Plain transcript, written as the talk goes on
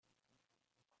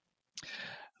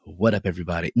What up,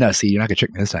 everybody? No, see, you're not gonna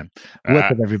trick me this time.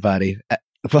 What's up, everybody?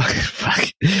 Fuck.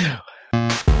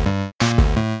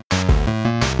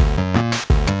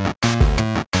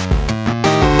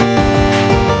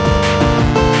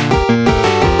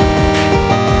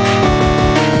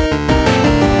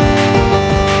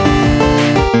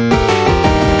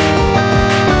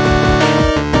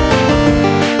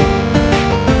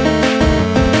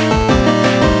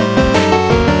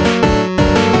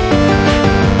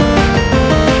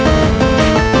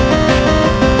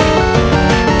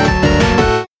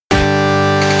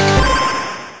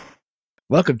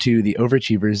 Welcome to the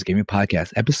Overachievers Gaming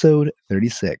Podcast, episode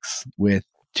 36, with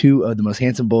two of the most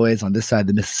handsome boys on this side of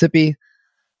the Mississippi,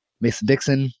 Mason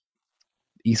Dixon,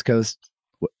 East Coast,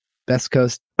 Best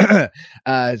Coast. You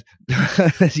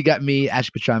got me,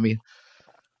 Ash Pachami.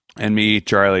 And me,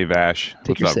 Charlie Vash.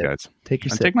 What's up, guys? Take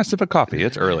your sip. Take my sip of coffee.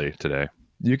 It's early today.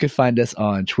 You can find us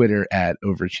on Twitter at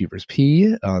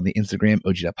OverachieversP, on the Instagram,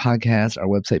 OG.podcast, our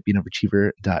website,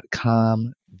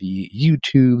 beingoverachiever.com, the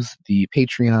YouTubes, the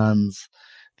Patreons,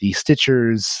 the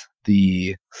Stitchers,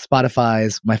 the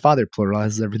Spotifys. My father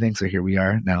pluralizes everything, so here we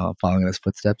are now following in his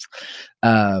footsteps.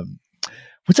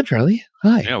 What's up, Charlie?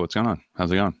 Hi. Yeah, what's going on?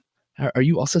 How's it going? Are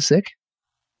you also sick?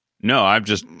 No, I'm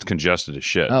just congested as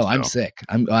shit. Oh, so. I'm sick.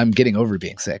 I'm getting over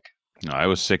being sick. No, I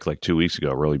was sick like 2 weeks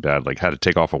ago, really bad. Like, had to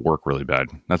take off of work really bad.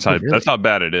 That's how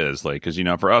bad it is. Like, because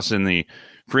for us in the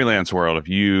freelance world, if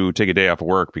you take a day off of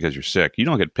work because you're sick, you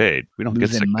don't get paid. We don't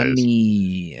get sick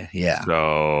money. days. Yeah.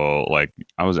 So, like,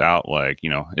 I was out. Like,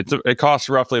 it costs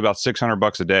roughly about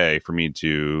 $600 a day for me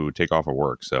to take off of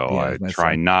work. So I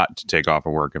try not to take off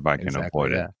of work if I can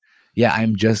avoid it. Yeah,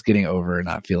 I'm just getting over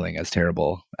not feeling as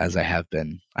terrible as I have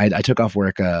been. I took off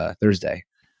work Thursday.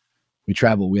 We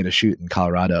traveled. We had a shoot in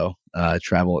Colorado.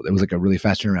 Traveled. It was like a really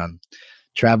fast turnaround.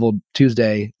 Traveled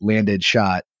Tuesday, landed,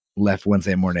 shot, left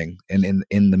Wednesday morning, and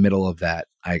in the middle of that,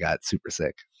 I got super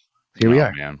sick. Here we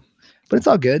are, man. But it's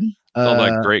all good. It's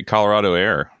like great Colorado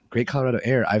air. Great Colorado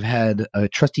air. I've had a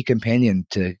trusty companion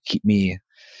to keep me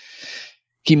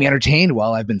entertained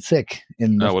while I've been sick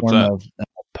in the form of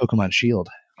Pokemon Shield.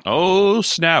 Oh,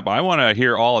 snap. I want to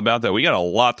hear all about that. We got a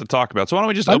lot to talk about. So why don't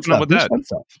we just open up with that?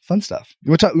 Fun stuff. You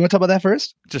want to talk about that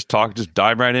first? Just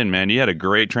dive right in, man. You had a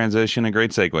great transition, a great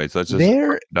segue. So let's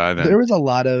just dive in. There was a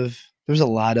lot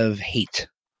of hate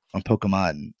on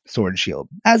Pokemon Sword and Shield.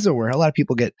 As there were, a lot of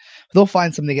people they'll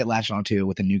find something to get latched onto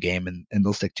with a new game and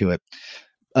they'll stick to it.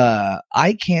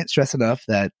 I can't stress enough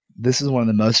that this is one of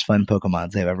the most fun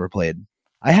Pokemons I've ever played.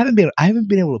 I haven't been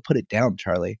able to put it down,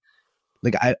 Charlie.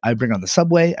 Like I bring on the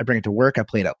subway, I bring it to work, I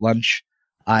play it at lunch.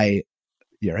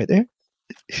 You're right there.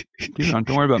 Don't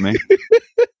worry about me.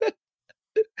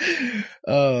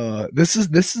 This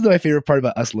is my favorite part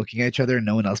about us looking at each other and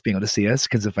no one else being able to see us.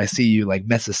 Because if I see you like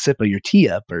mess a sip of your tea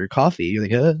up or your coffee, you're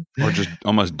like, or just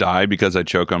almost die because I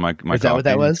choke on my coffee. Is that what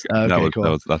that was? Okay,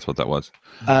 cool. That's what that was.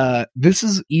 This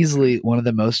is easily one of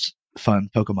the most fun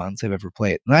Pokemons I've ever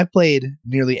played. And I've played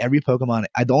nearly every Pokemon.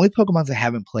 The only Pokemons I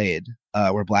haven't played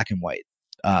were Black and White.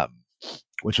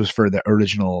 Which was for the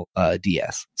original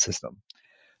DS system.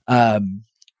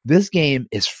 This game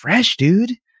is fresh,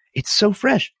 dude. It's so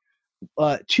fresh.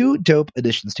 Two dope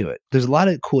additions to it. There's a lot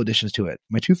of cool additions to it.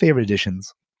 My two favorite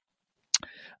additions.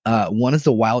 One is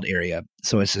the wild area.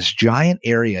 So it's this giant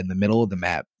area in the middle of the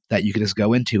map that you can just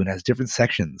go into and has different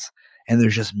sections. And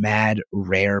there's just mad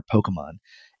rare Pokemon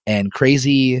and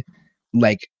crazy.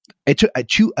 Like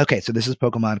okay, so this is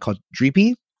Pokemon called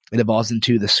Dreepy. It evolves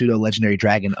into the pseudo-legendary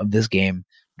dragon of this game,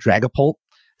 Dragapult.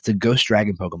 It's a ghost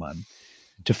dragon Pokemon.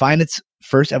 To find its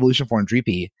first evolution form,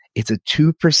 Dreepy, it's a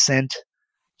 2%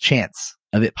 chance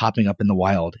of it popping up in the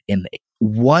wild in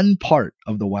one part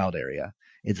of the wild area.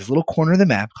 It's this little corner of the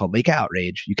map called Lake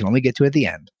Outrage. You can only get to at the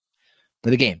end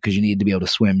of the game because you need to be able to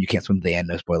swim. You can't swim to the end.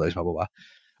 No spoilers, blah, blah, blah.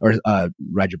 Or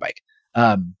ride your bike.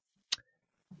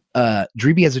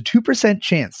 Dreepy has a 2%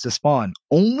 chance to spawn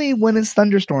only when it's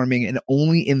thunderstorming and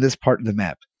only in this part of the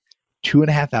map.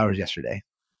 2.5 hours yesterday.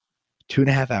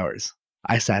 2.5 hours.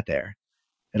 I sat there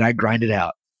and I grinded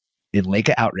out in Lake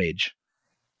of Outrage,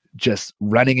 just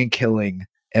running and killing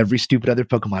every stupid other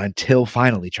Pokemon until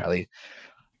finally, Charlie,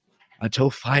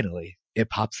 it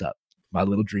pops up. My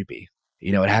little Dreepy.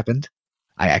 You know what happened?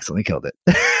 I accidentally killed it.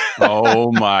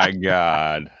 Oh my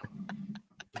God.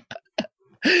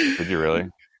 Did you really?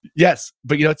 Yes,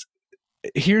 but it's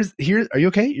here's are you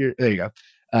okay? There you go.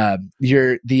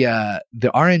 The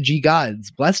RNG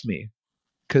gods blessed me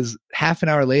because half an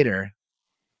hour later,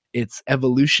 its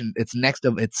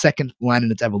second line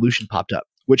in its evolution popped up,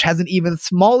 which has an even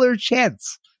smaller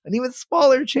chance.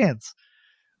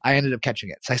 I ended up catching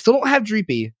it. So I still don't have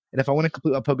Dreepy, and if I want to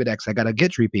complete my Pokedex, I gotta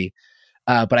get Dreepy.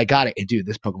 But I got it. And dude,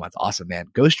 this Pokemon's awesome, man.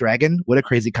 Ghost Dragon, what a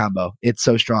crazy combo. It's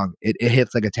so strong. It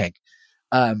hits like a tank.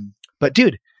 But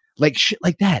dude, like shit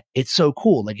like that, it's so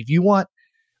cool. Like if you want,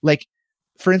 like,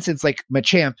 for instance, like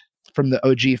Machamp from the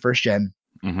OG first gen,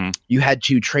 you had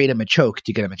to trade a Machoke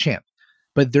to get a Machamp.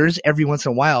 But there's every once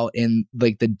in a while in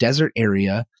like the desert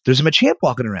area, there's a Machamp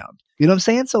walking around. You know what I'm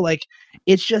saying? So like,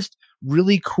 it's just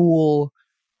really cool.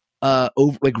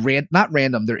 Over like not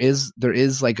random. There is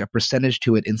like a percentage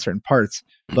to it in certain parts,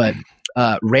 but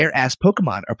rare ass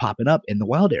Pokemon are popping up in the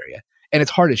wild area, and it's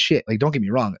hard as shit. Like, don't get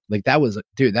me wrong. Like that was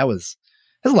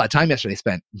a lot of time yesterday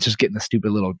spent just getting the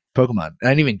stupid little Pokemon. And I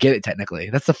didn't even get it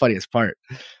technically. That's the funniest part.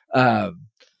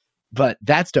 But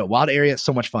that's dope. Wild area is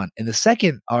so much fun. And the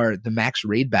second are the max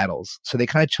raid battles. So they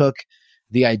kind of took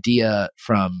the idea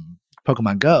from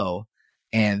Pokemon Go,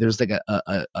 and there's like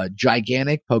a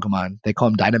gigantic Pokemon. They call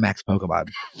them Dynamax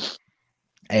Pokemon.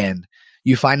 And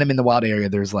you find them in the wild area.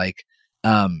 There's like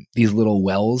these little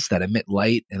wells that emit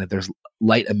light. And if there's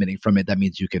light emitting from it, that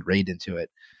means you could raid into it.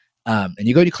 And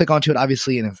you click onto it,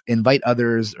 obviously, and invite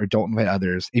others or don't invite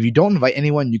others. If you don't invite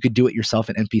anyone, you could do it yourself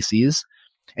in NPCs.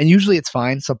 And usually it's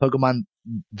fine. Some Pokemon,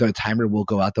 the timer will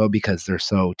go out though because they're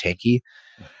so tanky.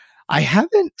 I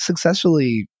haven't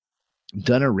successfully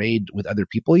done a raid with other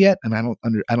people yet, and I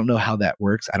don't know how that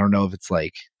works. I don't know if it's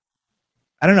like,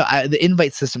 I don't know, the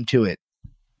invite system to it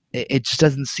just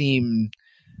doesn't seem.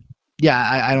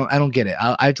 Yeah, I don't get it.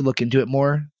 I have to look into it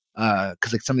more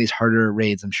because like some of these harder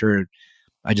raids, I'm sure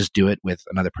I just do it with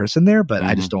another person there, but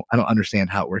I don't understand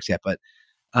how it works yet. But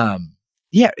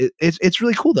yeah, it's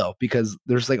really cool though, because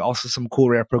there's like also some cool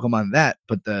rare Pokemon in that,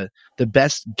 but the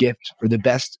best gift or the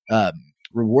best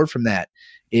reward from that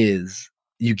is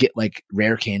you get like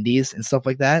rare candies and stuff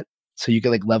like that. So you get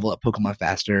like level up Pokemon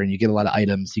faster, and you get a lot of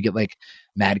items. You get like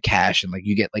Mad Cash, and like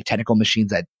you get like technical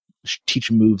machines that teach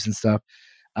moves and stuff.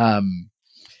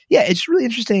 Yeah, it's really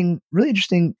interesting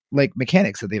like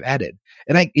mechanics that they've added.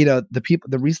 And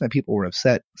the reason that people were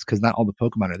upset is because not all the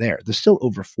Pokemon are there. There's still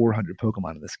over 400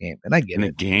 Pokemon in this game, and I get it. In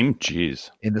the game,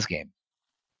 jeez. In this game,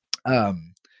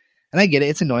 and I get it.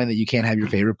 It's annoying that you can't have your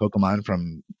favorite Pokemon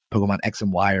from Pokemon X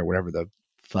and Y or whatever the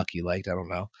fuck you liked. I don't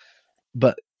know,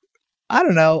 but I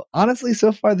don't know. Honestly,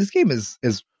 so far this game is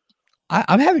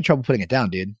I'm having trouble putting it down,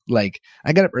 dude. Like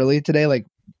I got up early today, like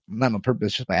not on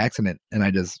purpose, just by accident, and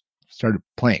I just started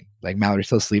playing. Like Mallory's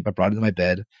still asleep. I brought it to my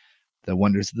bed. The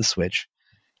wonders of the Switch.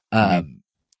 And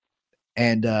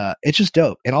it's just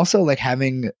dope. And also like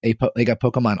having a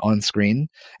Pokemon on screen.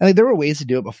 And like there were ways to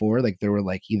do it before. Like there were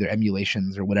like either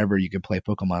emulations or whatever you could play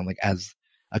Pokemon like as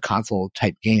a console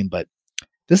type game, but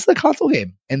this is a console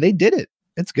game and they did it.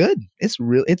 It's good. It's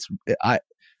real.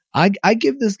 I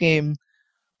give this game,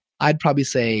 I'd probably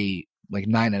say like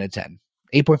 9 out of 10,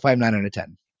 8.5, 9 out of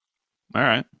 10. All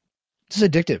right. It's just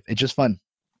addictive. It's just fun.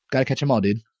 Gotta catch them all,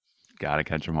 dude. Gotta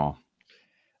catch them all.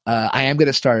 I am going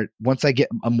to start, once I get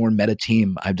a more meta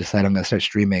team, I've decided I'm going to start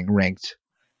streaming ranked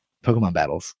Pokemon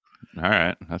battles. All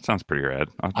right. That sounds pretty rad.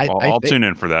 I'll tune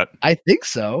in for that. I think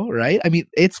so, right? I mean,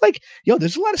 it's like,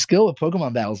 there's a lot of skill with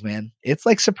Pokemon battles, man. It's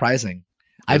like surprising.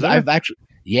 I've actually,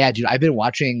 yeah, dude, I've been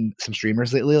watching some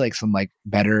streamers lately, like some like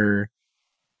better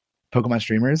Pokemon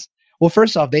streamers. Well,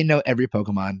 first off, they know every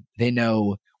Pokemon. They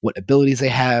know what abilities they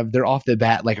have. They're off the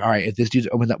bat like, all right, if this dude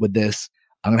opens up with this,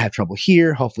 I'm going to have trouble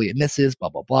here. Hopefully it misses, blah,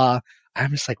 blah, blah. I'm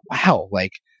just like, wow,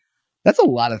 like that's a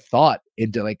lot of thought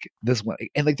into like this one.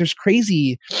 And like there's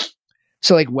crazy.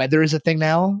 So like weather is a thing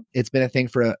now. It's been a thing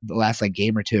for the last like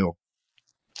game or two.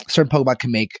 Certain Pokemon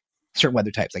can make certain weather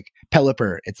types, like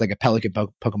Pelipper. It's like a pelican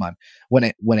Pokemon. When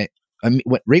it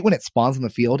spawns on the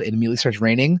field, it immediately starts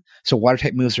raining. So water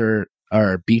type moves are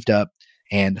beefed up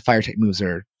and fire type moves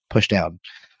are pushed down.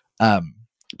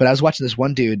 But I was watching this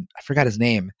one dude, I forgot his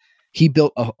name. He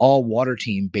built an all water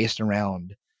team based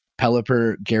around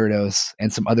Pelipper, Gyarados,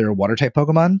 and some other water type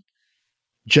Pokemon,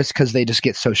 just because they just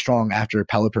get so strong after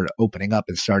Pelipper opening up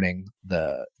and starting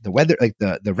the weather, like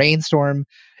the rainstorm.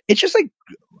 It's just like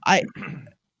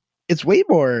it's way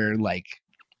more like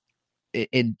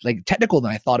in like technical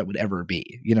than I thought it would ever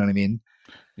be. You know what I mean?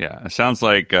 Yeah, it sounds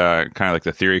like kind of like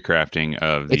the theory crafting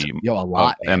of a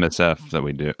lot, MSF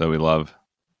that we love.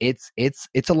 It's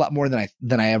a lot more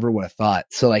than I ever would have thought.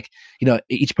 So like,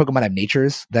 each Pokemon have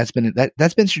natures. That's been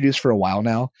introduced for a while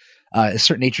now.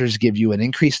 Certain natures give you an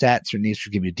increased stat, certain natures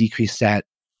give you a decreased stat.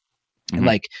 Mm-hmm. And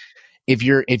like if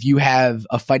you have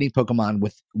a fighting Pokemon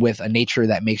with a nature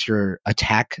that makes your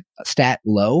attack stat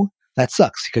low, that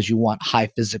sucks because you want high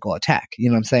physical attack. You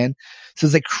know what I'm saying? So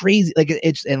it's like crazy. Like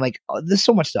there's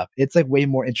so much stuff. It's like way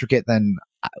more intricate than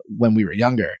when we were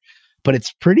younger. But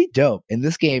it's pretty dope. And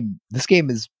this game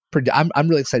is I'm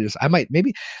really excited. I might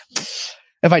maybe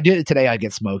if I did it today, I'd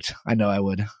get smoked. I know I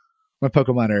would. My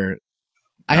Pokemon are.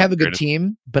 I have a good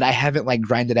team, but I haven't like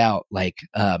grinded out like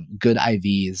good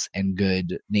IVs and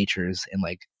good natures and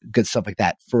like good stuff like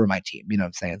that for my team. You know what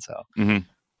I'm saying? So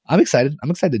I'm excited. I'm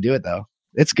excited to do it though.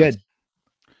 It's good.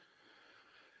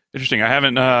 Interesting. I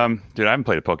haven't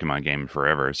played a Pokemon game in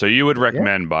forever. So you would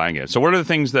recommend buying it. So what are the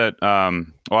things that,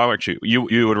 actually,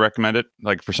 you would recommend it,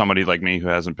 like for somebody like me who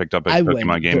hasn't picked up a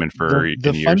Pokemon game in years?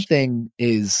 The fun thing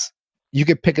is you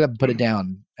could pick it up and put it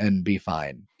down and be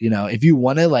fine. You know, if you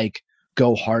want to like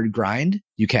go hard grind,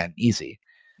 you can, easy.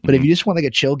 But if you just want like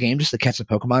a chill game just to catch the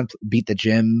Pokemon, beat the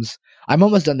gyms. I'm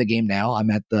almost done the game now.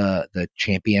 I'm at the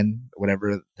champion,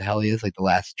 whatever the hell he is, like the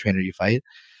last trainer you fight.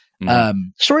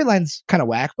 Storyline's kind of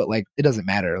whack, but like it doesn't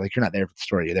matter. Like you're not there for the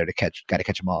story. You're there to gotta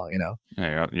catch them all, you know?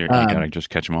 Yeah, you gotta just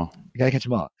catch them all. You gotta catch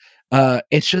them all.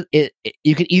 It's just,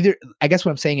 you could either, I guess what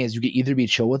I'm saying is you could either be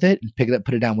chill with it and pick it up,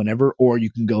 put it down whenever, or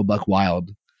you can go buck wild.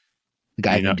 The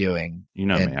guy been doing. You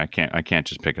know me. I can't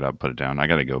just pick it up, put it down. I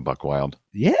gotta go buck wild.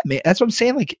 Yeah, man. That's what I'm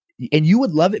saying. Like, and you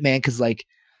would love it, man, because like,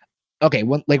 okay,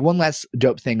 one last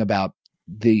dope thing about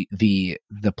the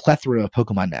plethora of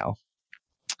Pokemon now.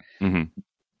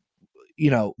 You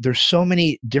know, there's so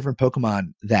many different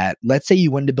Pokemon that, let's say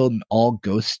you wanted to build an all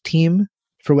ghost team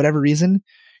for whatever reason,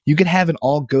 you could have an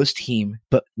all ghost team,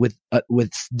 but with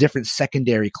different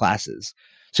secondary classes.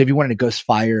 So if you wanted a ghost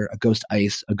fire, a ghost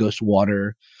ice, a ghost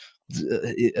water,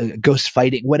 a ghost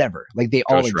fighting, whatever, like they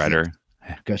all exist.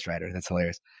 Ghost Rider. That's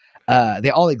hilarious. They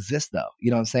all exist though.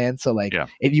 You know what I'm saying? So like,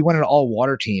 if you wanted an all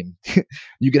water team,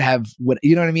 you could have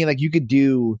you know what I mean? Like you could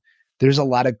do. There's a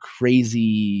lot of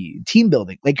crazy team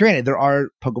building. Like, granted, there are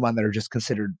Pokemon that are just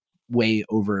considered way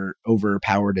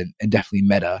overpowered and definitely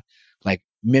meta. Like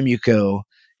Mimikyu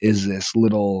is this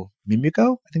little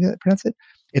Mimikyu, I think I pronounce it.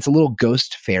 It's a little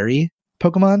ghost fairy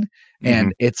Pokemon,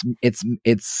 and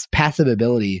its passive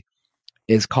ability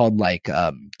is called like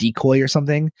decoy or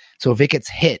something. So if it gets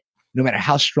hit, no matter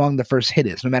how strong the first hit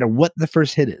is, no matter what the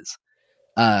first hit is,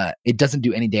 it doesn't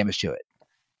do any damage to it.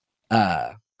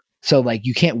 So like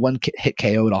you can't hit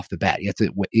KO it off the bat. You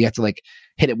have to like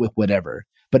hit it with whatever.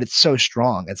 But it's so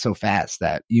strong and so fast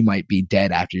that you might be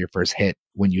dead after your first hit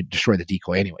when you destroy the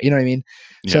decoy anyway. You know what I mean?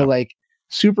 Yeah. So like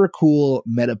super cool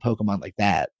meta Pokemon like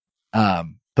that. But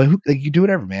like you do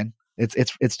whatever, man.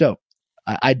 It's dope.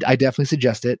 I definitely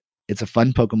suggest it. It's a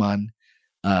fun Pokemon.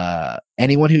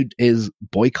 Anyone who is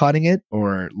boycotting it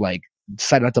or like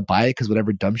decided not to buy it because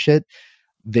whatever dumb shit,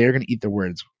 they're gonna eat their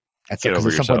words. Get over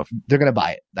yourself. They're gonna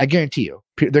buy it. I guarantee you.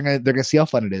 They're gonna see how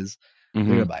fun it is. They're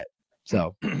gonna buy it.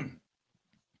 So,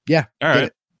 yeah. All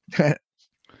right.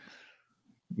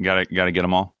 Gotta get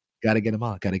them all. Gotta get them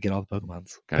all. Gotta get all the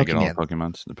Pokemons. Gotta get all the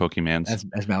Pokemons. The Pokemans.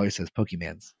 As Mallory says,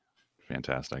 Pokemans.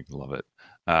 Fantastic. Love it.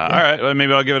 All right. Well,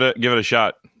 maybe I'll give it a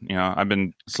shot. You know, I've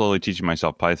been slowly teaching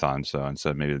myself Python, so instead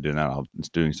of maybe doing that, I'll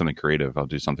doing something creative. I'll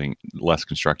do something less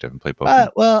constructive and play Pokemon.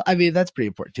 Well, I mean, that's pretty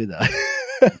important too, though.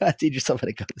 Teach yourself how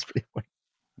to code is pretty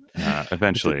important.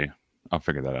 Eventually, I'll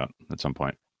figure that out at some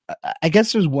point. I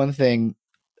guess there's one thing.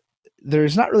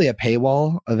 There's not really a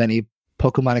paywall of any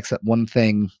Pokemon except one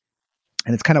thing,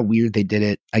 and it's kind of weird they did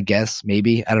it. I guess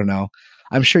maybe I don't know.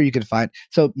 I'm sure you can find.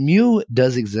 So Mew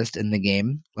does exist in the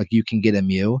game. Like you can get a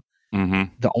Mew.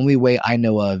 The only way I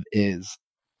know of is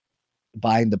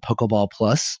buying the Pokeball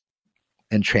Plus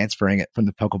and transferring it from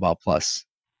the Pokeball Plus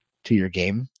to your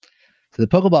game. So the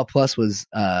Pokeball Plus was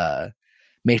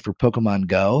made for Pokemon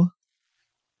Go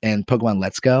and Pokemon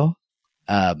Let's Go.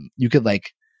 You could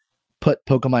like put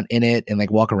Pokemon in it and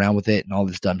like walk around with it and all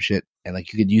this dumb shit. And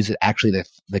like you could use it actually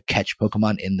to catch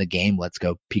Pokemon in the game. Let's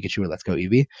Go Pikachu or Let's Go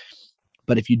Eevee.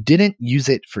 But if you didn't use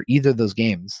it for either of those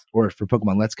games or for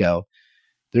Pokemon Let's Go,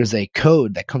 there's a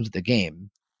code that comes with the game.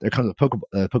 There comes a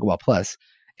Pokeball Plus,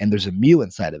 and there's a Mew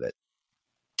inside of it.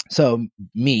 So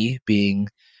me, being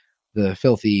the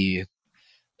filthy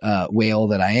whale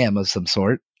that I am of some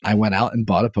sort, I went out and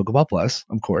bought a Pokeball Plus,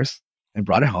 of course, and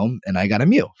brought it home, and I got a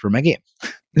Mew for my game.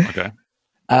 Okay.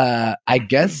 I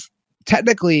guess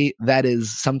technically that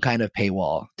is some kind of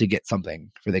paywall to get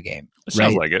something for the game.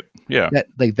 Sounds like it. Yeah.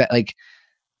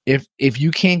 If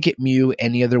you can't get Mew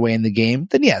any other way in the game,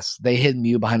 then yes, they hid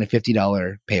Mew behind a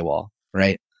 $50 paywall,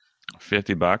 right?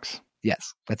 $50?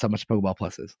 Yes, that's how much Pokeball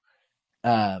Plus is.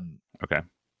 Okay.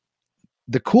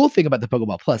 The cool thing about the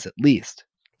Pokeball Plus, at least,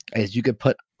 is you could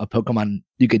put a Pokemon,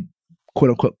 you could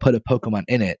quote unquote put a Pokemon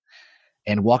in it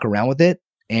and walk around with it.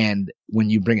 And when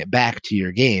you bring it back to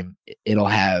your game, it'll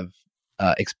have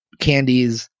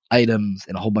candies, items,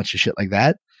 and a whole bunch of shit like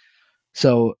that.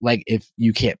 So, like, if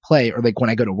you can't play, or like when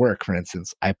I go to work, for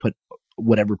instance, I put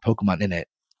whatever Pokemon in it,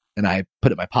 and I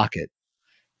put it in my pocket,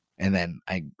 and then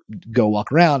I go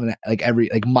walk around, and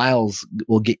like Miles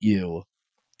will get you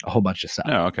a whole bunch of stuff.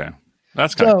 Oh, okay.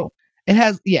 That's kind of cool. It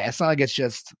has, it's not like it's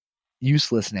just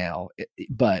useless now,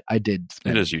 but I did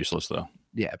spend it is useless though.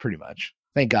 Yeah, pretty much.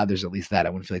 Thank God there's at least that. I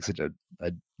wouldn't feel like such a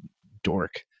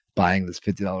dork buying this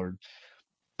 $50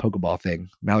 Pokeball thing.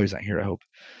 Mallory's not here, I hope.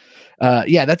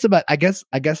 That's about, I guess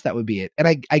that would be it.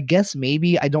 And I guess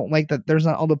maybe I don't like that there's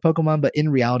not all the Pokemon, but in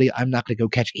reality, I'm not going to go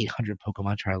catch 800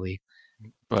 Pokemon, Charlie.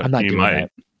 But I'm not doing that.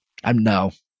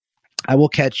 I will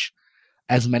catch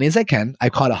as many as I can. I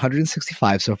caught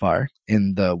 165 so far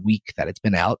in the week that it's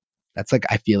been out. That's like,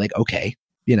 I feel like, okay,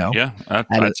 Yeah, I'd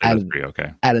say that's pretty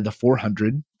okay. Out of the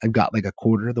 400, I've got like a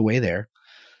quarter of the way there.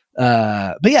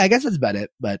 But yeah, I guess that's about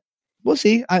it. But we'll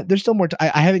see. There's still more.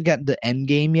 I haven't gotten to end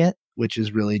game yet, which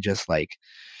is really just like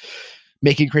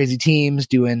making crazy teams,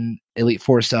 doing Elite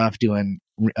Four stuff, doing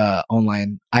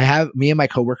online. Me and my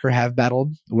coworker have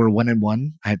battled. We're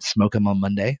 1-1. I had to smoke him on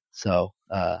Monday. So,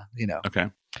 okay.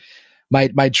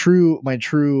 My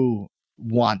true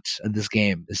want of this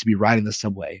game is to be riding the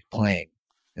subway playing,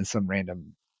 and some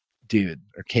random dude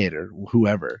or kid or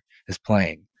whoever is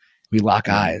playing. We lock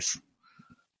eyes,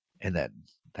 and then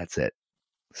that's it.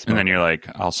 And then you're like,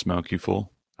 "I'll smoke you,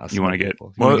 fool." You want to get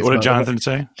what did Jonathan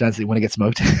say? Jonathan, you want to get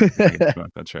smoked?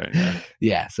 That's right.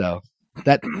 Yeah. So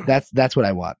that's what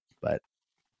I want. But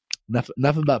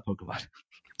enough about Pokemon.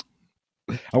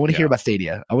 I want to hear about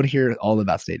Stadia. I want to hear all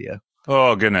about Stadia.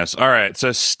 Oh goodness! All right,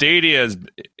 so Stadia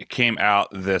came out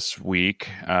this week.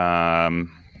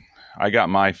 I got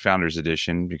my Founders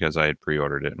Edition because I had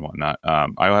pre-ordered it and whatnot.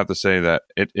 I will have to say that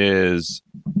it is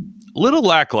a little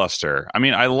lackluster. I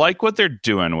mean, I like what they're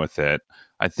doing with it.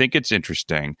 I think it's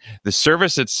interesting. The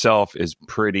service itself is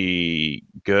pretty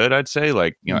good, I'd say.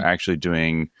 Like, actually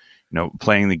doing,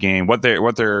 playing the game. What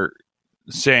they're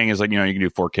saying is like, you can do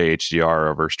 4K HDR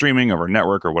over streaming, over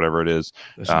network, or whatever it is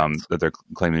that they're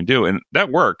claiming to do, and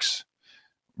that works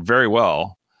very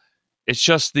well. It's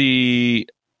just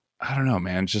I don't know,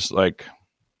 man. It's just like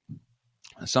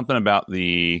something about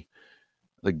the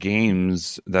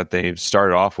games that they've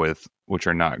started off with, which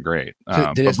are not great.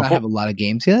 So did it not have a lot of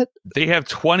games yet? They have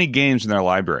 20 games in their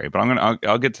library, but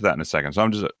I'll get to that in a second. So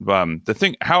I'm just the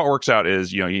thing how it works out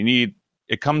is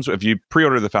it comes if you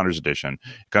pre-order the Founders Edition,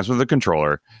 it comes with a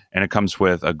controller and it comes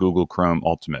with a Google Chrome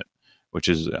Ultimate, which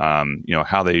is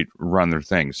how they run their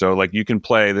thing. So like you can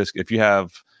play this if you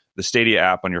have the Stadia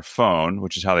app on your phone,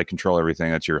 which is how they control everything.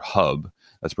 That's your hub.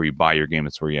 That's where you buy your game.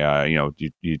 That's where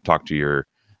you talk to your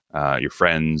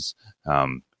friends.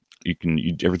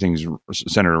 Everything's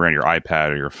centered around your iPad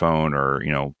or your phone or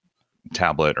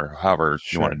tablet or however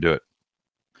you want to do it.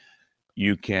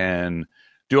 You can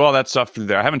do all that stuff through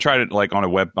there. I haven't tried it like on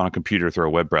a computer through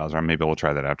a web browser. Maybe we'll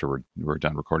try that after we're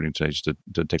done recording today, just to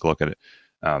take a look at it.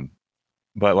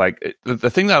 But like the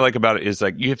thing that I like about it is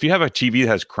like if you have a TV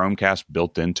that has Chromecast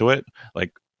built into it,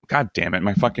 like God damn it,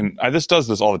 my fucking this does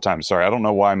this all the time. Sorry, I don't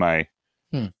know why my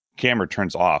camera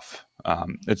turns off.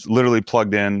 It's literally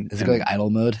plugged in. Is it like idle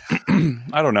mode?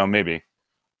 I don't know. Maybe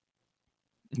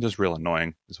just real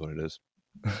annoying is what it is.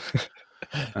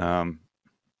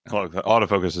 Look, the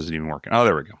autofocus isn't even working. Oh,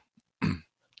 there we go.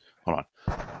 Hold on.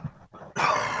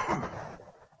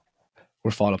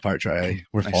 We're falling apart, Charlie.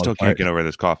 I still can't get over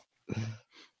this cough.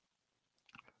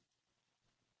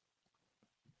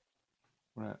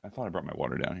 I thought I brought my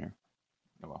water down here.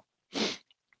 Oh well.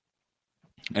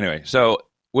 Anyway, so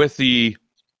with the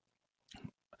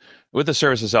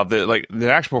service itself, the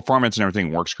actual performance and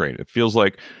everything works great. It feels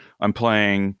like I'm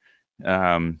playing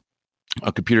a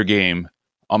computer game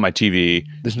on my TV.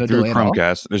 There's no delay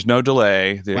Chromecast. There's no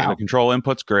delay. The control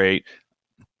input's great.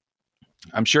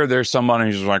 I'm sure there's someone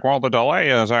who's like, well, the delay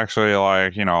is actually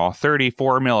like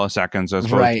 34 milliseconds as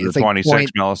opposed to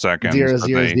 26 milliseconds.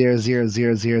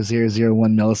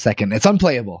 0.000000001 millisecond. It's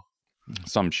unplayable.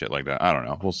 Some shit like that. I don't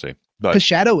know. We'll see. Because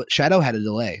Shadow had a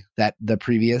delay. That the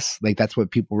previous that's what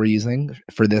people were using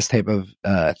for this type of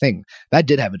thing. That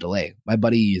did have a delay. My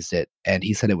buddy used it, and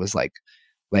he said it was like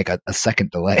a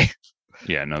second delay.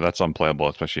 Yeah, no, that's unplayable,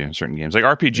 especially in certain games like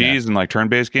RPGs and like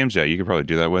turn-based games. Yeah, you could probably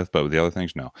do that with, but with the other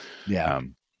things, no. Yeah.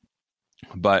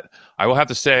 But I will have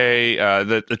to say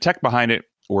the tech behind it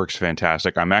works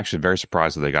fantastic. I'm actually very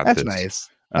surprised that they got That's this. Nice.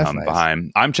 That's nice.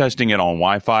 Behind. I'm testing it on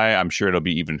Wi-Fi. I'm sure it'll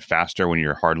be even faster when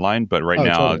you're hardline. But right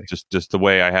now, totally. just the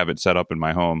way I have it set up in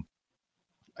my home,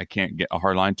 I can't get a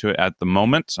hardline to it at the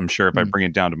moment. I'm sure if I bring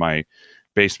it down to my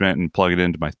basement and plug it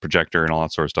into my projector and all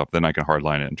that sort of stuff, then I can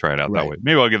hardline it and try it out that way.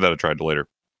 Maybe I'll give that a try later.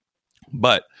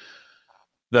 But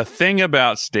the thing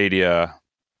about Stadia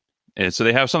is, so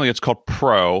they have something that's called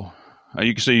Pro,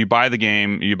 You buy the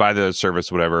game, you buy the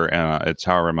service, whatever. It's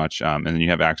however much, and then you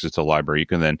have access to the library. You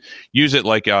can then use it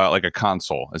like a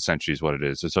console. Essentially, is what it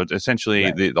is. So essentially,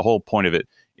 Right. the whole point of it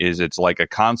is it's like a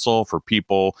console for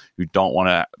people who don't want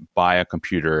to buy a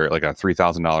computer, like a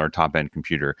 $3,000 top end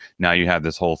computer. Now you have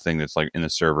this whole thing that's like in the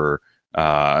server,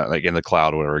 like in the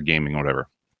cloud, whatever, gaming, whatever.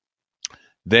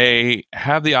 They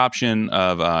have the option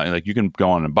of like you can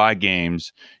go on and buy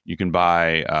games. You can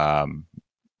buy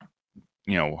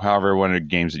however one of the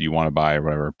games that you want to buy or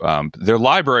whatever. Their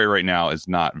library right now is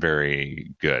not very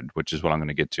good, which is what I'm going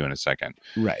to get to in a second.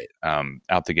 Right.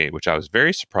 Out the gate, which I was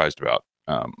very surprised about.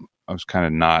 I was kind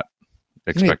of not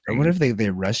expecting. I wonder if they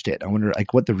rushed it. I wonder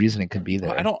like what the reasoning could be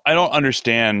there. I don't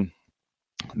understand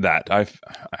that.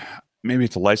 Maybe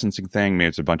it's a licensing thing. Maybe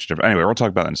it's a bunch of different. Anyway, we'll talk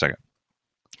about that in a second.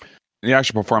 The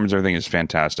actual performance, everything is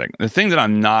fantastic. The thing that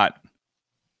I'm not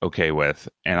okay with,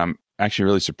 and I'm actually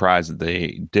really surprised that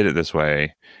they did it this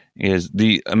way, is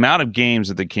the amount of games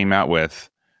that they came out with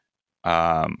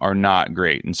are not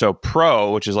great. And so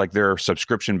Pro, which is like their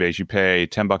subscription base, you pay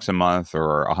 $10 a month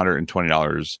or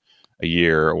 $120 a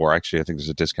year, or actually I think there's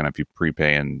a discount if you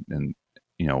prepay and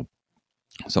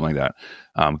something like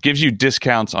that, gives you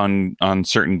discounts on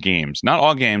certain games. Not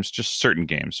all games, just certain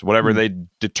games. Whatever they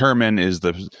determine is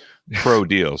the Pro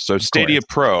deal. So Stadia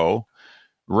Pro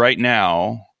right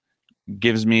now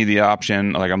gives me the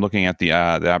option, like I'm looking at the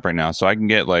app right now, so I can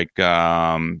get like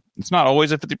it's not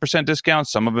always a 50% discount.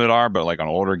 Some of it are, but like on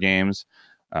older games.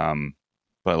 But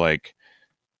like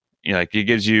it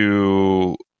gives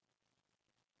you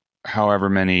however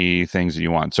many things that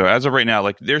you want. So as of right now,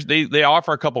 like they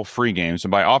offer a couple free games,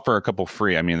 and by offer a couple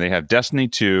free, I mean they have Destiny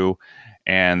 2,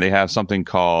 and they have something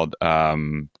called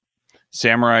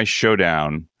Samurai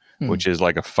Showdown, which is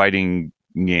like a fighting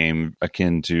game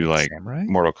akin to like Samurai?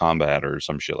 Mortal Kombat or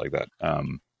some shit like that.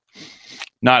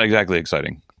 Not exactly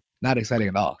exciting. Not exciting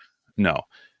at all. No.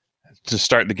 To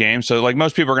start the game. So like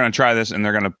most people are going to try this, and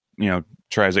they're going to,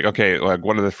 try. It's like, okay, like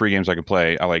what are the free games I can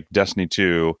play? I like Destiny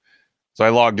 2. So I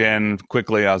logged in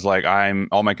quickly. I was like,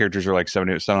 all my characters are like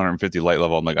 750 light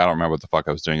level. I'm like, I don't remember what the fuck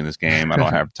I was doing in this game. I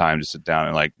don't have time to sit down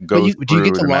and like go. Do you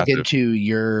get to log into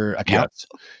your account? Yes.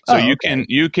 So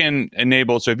you can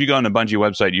enable. So if you go on the Bungie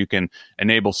website, you can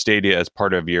enable Stadia as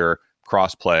part of your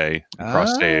cross-play,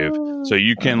 cross-save. So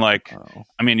you can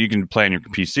you can play on your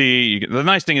PC. The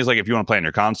nice thing is like if you want to play on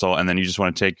your console and then you just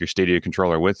want to take your Stadia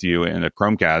controller with you in a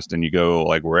Chromecast and you go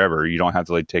like wherever, you don't have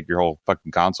to like take your whole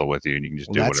fucking console with you, and you can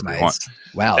just do whatever you want.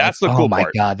 Wow, that's the cool part. Oh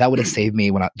my god, that would have saved me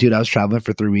when I was traveling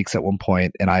for 3 weeks at one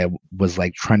point, and I was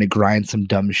like trying to grind some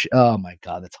dumb shit. Oh my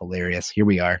god, that's hilarious. Here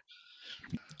we are.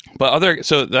 But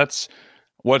so that's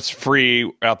what's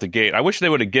free out the gate. I wish they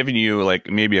would have given you like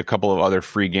maybe a couple of other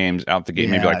free games out the gate,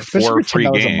 maybe like 4 free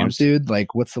games a month, dude.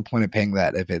 Like, what's the point of paying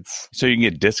that if it's so you can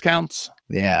get discounts?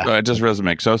 Yeah, it just doesn't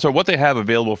make so. What they have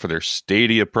available for their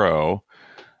Stadia Pro,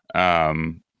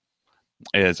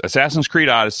 is Assassin's Creed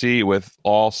Odyssey with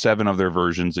all 7 of their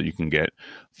versions that you can get,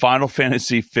 Final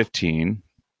Fantasy 15,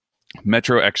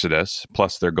 Metro Exodus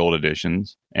plus their gold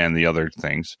editions and the other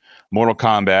things, Mortal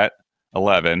Kombat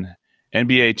 11.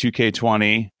 NBA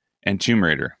 2K20 and Tomb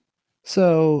Raider.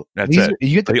 So that's it.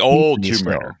 You get the old Tomb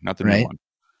Raider, not the new one.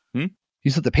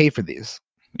 You still have to pay for these.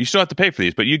 You still have to pay for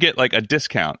these, but you get like a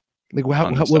discount. Like what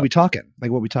are we talking? Like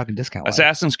what are we talking discount?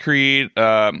 Assassin's Creed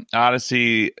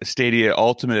Odyssey Stadia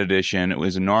Ultimate Edition. It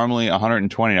was normally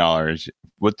 $120.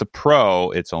 With the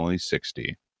Pro, it's only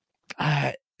 $60.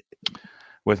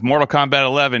 With Mortal Kombat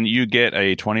 11, you get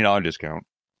a $20 discount.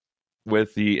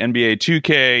 With the NBA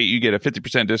 2K, you get a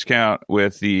 50% discount.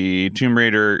 With the Tomb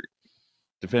Raider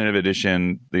Definitive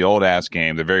Edition, the old ass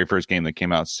game, the very first game that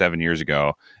came out 7 years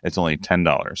ago, it's only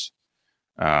 $10.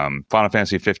 Final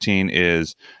Fantasy 15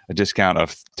 is a discount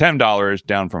of $10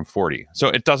 down from $40. So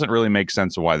it doesn't really make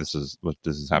sense of why this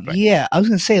is happening. Yeah, I was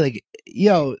gonna say like,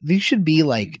 these should be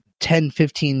like $10,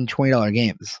 $15, $20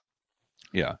 games.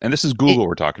 Yeah, and this is Google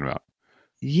we're talking about.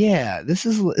 Yeah, this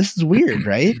is weird,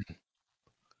 right?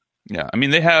 Yeah, I mean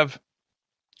they have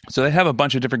a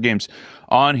bunch of different games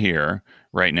on here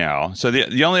right now. So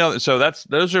the only other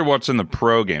those are what's in the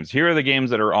Pro games. Here are the games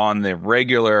that are on the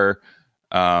regular.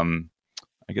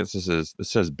 I guess this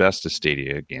says best of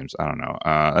Stadia games. I don't know.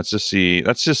 Let's just see.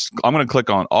 I'm going to click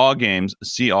on all games,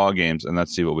 see all games, and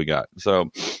let's see what we got.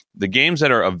 So the games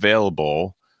that are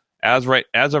available as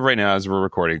of right now, as we're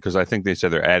recording, because I think they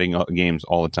said they're adding games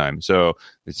all the time. So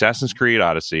Assassin's Creed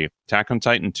Odyssey, Attack on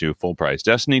Titan 2 full price,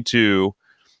 Destiny 2,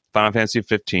 Final Fantasy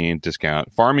 15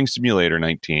 discount, Farming Simulator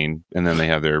 19, and then they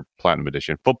have their Platinum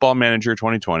Edition, Football Manager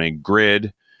 2020,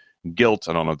 Grid, Guilt,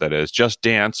 I don't know what that is, Just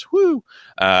Dance, woo,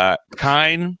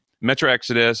 Kine, Metro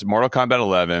Exodus, Mortal Kombat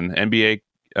 11, NBA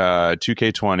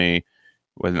 2K20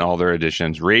 with all their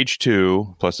editions, Rage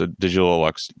 2 plus a digital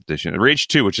deluxe edition, Rage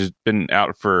 2, which has been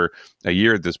out for a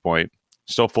year at this point,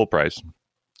 still full price.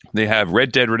 They have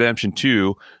Red Dead Redemption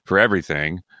 2 for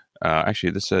everything.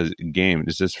 Actually, this says game.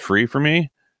 Is this free for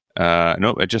me?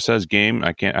 Nope, it just says game.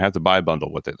 I have to buy a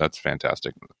bundle with it. That's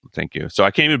fantastic. Thank you. So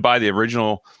I can't even buy the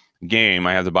original game.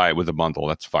 I have to buy it with a bundle.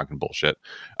 That's fucking bullshit.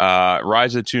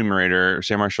 Rise of the Tomb Raider,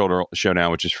 Samurai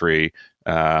Showdown, which is free.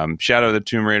 Shadow of the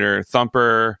Tomb Raider,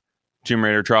 Thumper, Tomb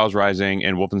Raider, Trials Rising,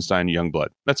 and Wolfenstein Youngblood.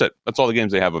 That's it. That's all the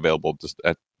games they have available just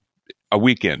at a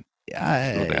weekend.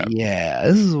 Yeah,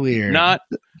 this is weird.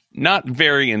 Not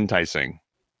very enticing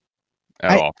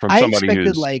at all. From somebody expected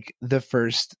who's like the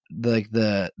first, like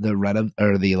the red of,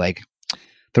 or the like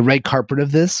the red carpet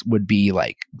of this would be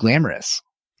like glamorous,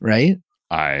 right?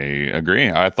 I agree.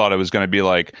 I thought it was going to be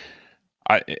like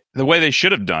the way they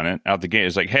should have done it out the gate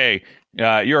is like, hey,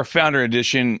 you're a founder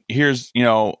edition. Here's,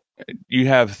 you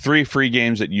have 3 free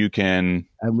games that you can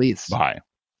at least buy.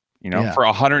 For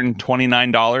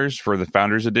 $129 for the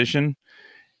founders edition,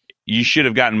 you should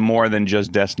have gotten more than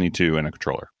just Destiny 2 and a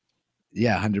controller.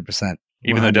 Yeah, 100%.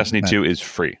 Even though Destiny 2 is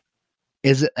free.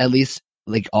 Is it at least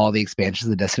like all the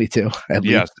expansions of Destiny 2?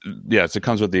 Yes, it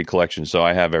comes with the collection, so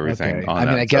I have everything. Okay.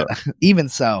 I get even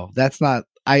so. That's not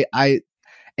and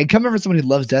coming from someone who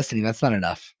loves Destiny, that's not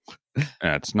enough.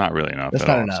 Yeah, it's not really enough. That's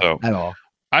not enough at all.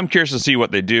 I'm curious to see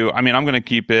what they do. I mean, I'm going to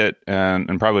keep it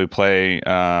and probably play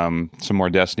some more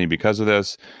Destiny because of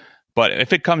this. But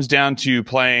if it comes down to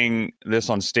playing this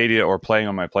on Stadia or playing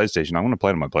on my PlayStation, I'm going to play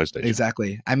it on my PlayStation.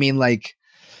 Exactly. I mean, like,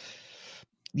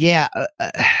 yeah,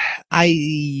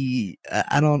 I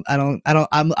don't.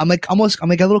 I'm like a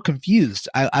little confused.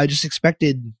 I just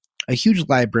expected a huge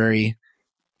library.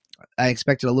 I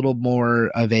expected a little more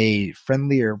of a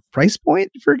friendlier price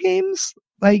point for games.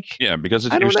 Like, yeah, because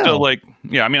you're still like,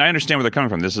 yeah, I mean, I understand where they're coming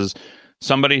from. This is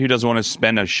somebody who doesn't want to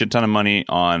spend a shit ton of money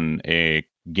on a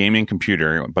gaming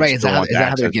computer, but right? Is that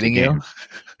how they're getting you?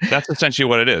 That's essentially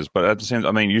what it is. But at the same,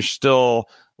 I mean, you're still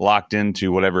locked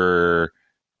into whatever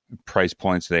price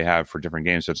points they have for different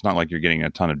games. So it's not like you're getting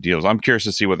a ton of deals. I'm curious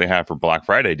to see what they have for Black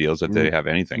Friday deals, if they have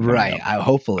anything. Right.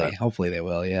 Hopefully they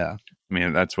will. Yeah. I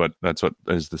mean, that's what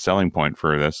is the selling point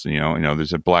for this.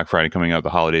 There's a Black Friday coming up.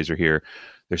 The holidays are here.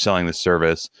 They're selling this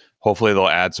service. Hopefully they'll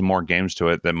add some more games to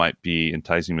it that might be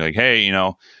enticing me. Like, hey,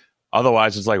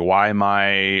 otherwise it's like, why am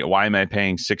I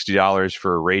paying $60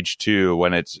 for Rage 2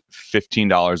 when it's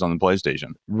 $15 on the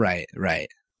PlayStation? Right.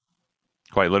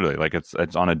 Quite literally, like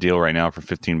it's on a deal right now for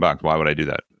 $15. Why would I do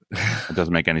that? It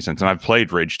doesn't make any sense. And I've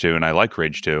played Rage 2 and I like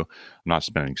Rage 2. I'm not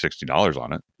spending $60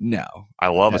 on it. No. I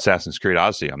love Assassin's Creed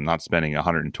Odyssey. I'm not spending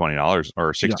 $120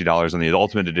 or $60 on the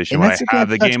Ultimate Edition when I have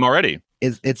the game already.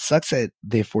 It sucks that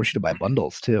they force you to buy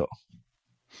bundles too.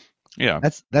 Yeah.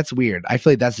 That's weird. I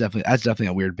feel like that's definitely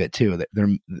a weird bit too. That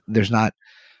there's not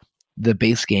the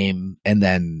base game and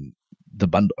then the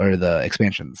bundle or the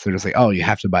expansions. They're just like, oh, you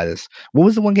have to buy this. What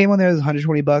was the one game on there? It was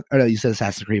 $120. Or no, you said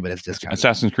Assassin's Creed, but it's discounted.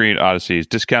 Assassin's Creed Odyssey is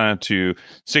discounted to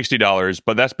 $60,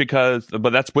 but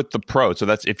that's with the Pro. So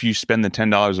that's if you spend the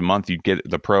 $10 a month, you get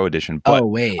the Pro edition. But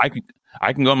wait,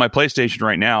 I can go on my PlayStation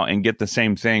right now and get the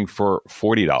same thing for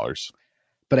 $40.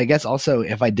 But I guess also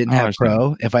if I didn't have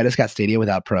Pro, if I just got Stadia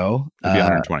without Pro, it'd be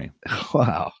 $120.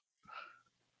 Wow.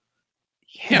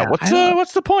 Yeah,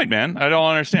 what's the point, man? I don't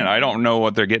understand. I don't know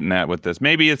what they're getting at with this.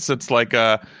 Maybe it's like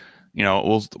they're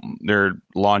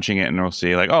launching it and we'll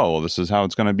see like, oh, well, this is how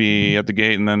it's going to be at the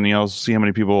gate, and then see how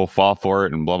many people will fall for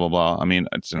it and blah blah blah. I mean,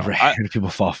 it's people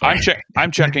fall for it. I'm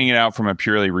checking it out from a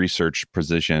purely reach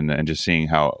position and just seeing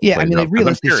how. Yeah, I mean, like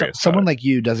realistically, someone like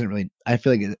you doesn't really. I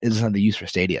feel like it doesn't have the use for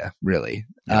Stadia, really.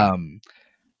 Yeah.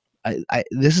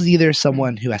 This is either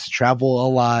someone who has to travel a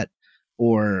lot.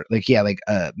 Or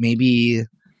maybe.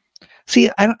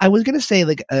 See, I was gonna say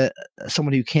like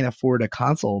someone who can't afford a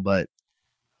console, but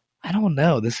I don't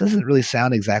know. This doesn't really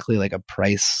sound exactly like a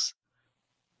price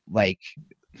like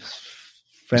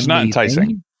friendly. It's not enticing.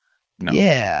 Thing. No.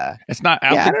 Yeah, it's not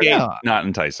out the gate. Not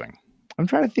enticing. I'm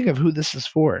trying to think of who this is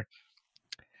for.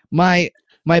 My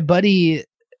buddy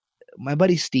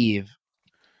Steve.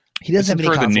 He doesn't have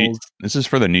any consoles. This is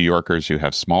for the New Yorkers who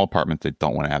have small apartments that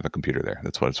don't want to have a computer there.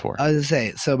 That's what it's for. I was going to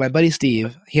say, so my buddy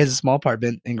Steve, he has a small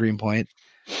apartment in Greenpoint.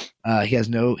 He has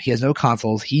no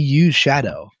consoles. He used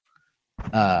Shadow.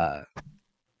 I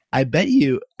bet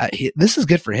you this is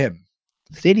good for him.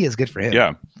 Stadia is good for him.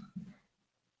 Yeah.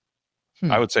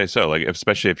 I would say so. Like,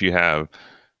 especially if you have,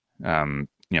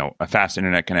 a fast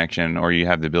internet connection, or you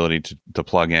have the ability to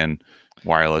plug in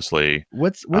wirelessly.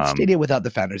 What's Stadia without the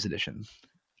Founders Edition?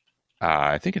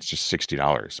 I think it's just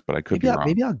 $60, but I could be wrong.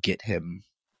 Maybe I'll get him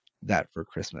that for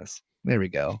Christmas. There we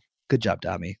go. Good job,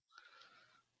 Dami.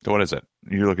 So what is it?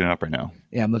 You're looking it up right now.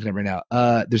 Yeah, I'm looking at it right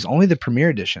now. There's only the Premier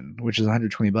Edition, which is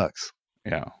 $120.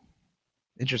 Yeah.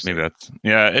 Interesting. Maybe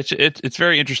it's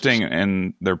very interesting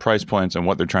in their price points and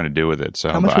what they're trying to do with it. So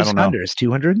how much was I don't know. Founders?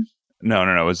 200? No,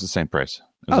 it was the same price.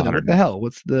 It was Oh, 100. what the hell?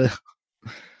 What's the?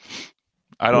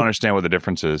 I don't understand what the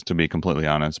difference is, to be completely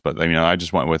honest. But I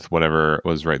just went with whatever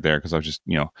was right there because I was just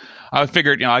I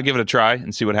figured I'd give it a try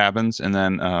and see what happens, and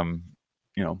then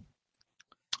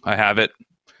I have it.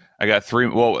 I got 3.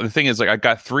 Well, the thing is, like, I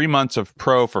got 3 months of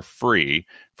Pro for free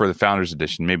for the Founders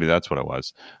Edition. Maybe that's what it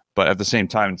was. But at the same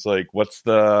time, it's like, what's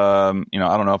the,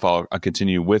 I don't know if I'll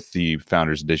continue with the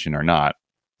Founders Edition or not.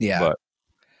 Yeah.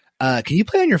 But can you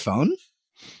play on your phone?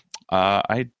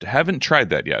 I haven't tried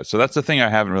that yet. So that's the thing I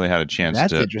haven't really had a chance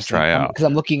to try out. Because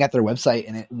I'm looking at their website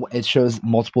and it shows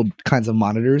multiple kinds of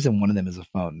monitors and one of them is a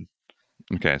phone.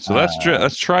 Okay. So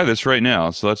let's try this right now.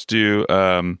 So let's do.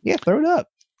 Yeah, throw it up.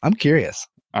 I'm curious.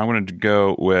 I'm going to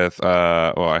go with,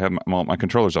 I have my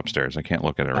controller's upstairs. I can't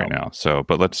look at it right now. So,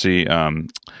 but let's see. I'm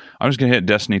just going to hit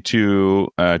Destiny 2,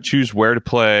 choose where to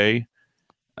play.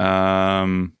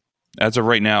 As of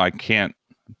right now, I can't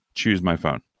choose my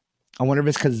phone. I wonder if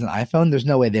it's because it's an iPhone. There's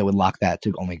no way they would lock that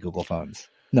to only Google phones.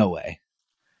 No way.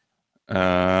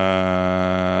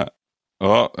 Well,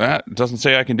 that doesn't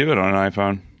say I can do it on an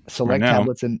iPhone. Select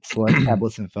tablets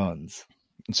and phones.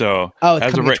 So,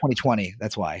 it's coming in 2020.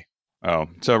 That's why. Oh,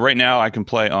 so right now I can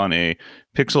play on a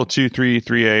Pixel 2, 3,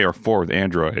 3A, or 4 with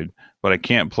Android, but I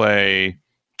can't play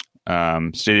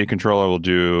Stadia controller. Will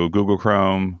do Google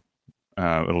Chrome.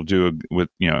 It'll do with,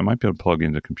 it might be able to plug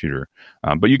into the computer.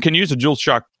 But you can use a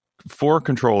DualShock 4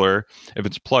 controller if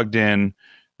it's plugged in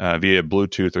via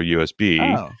Bluetooth or USB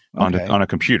on a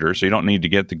computer. So you don't need to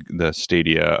get the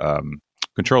Stadia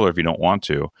controller if you don't want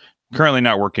to. Currently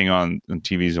not working on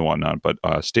TVs and whatnot, but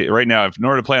right now, in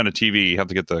order to play on a TV, you have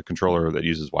to get the controller that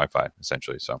uses Wi-Fi,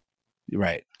 essentially. So,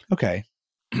 right, okay.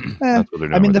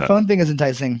 The phone thing is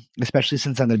enticing, especially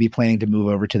since I'm going to be planning to move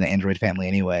over to the Android family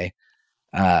anyway.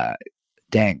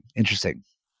 Dang, interesting.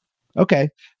 Okay,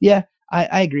 yeah,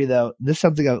 I agree though. This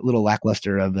sounds like a little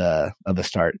lackluster of a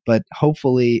start, but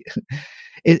hopefully,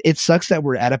 it sucks that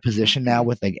we're at a position now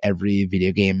with like every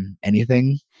video game,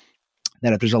 anything,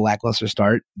 that if there's a lackluster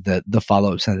start, the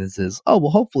follow-up sentence is, oh,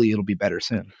 well, hopefully it'll be better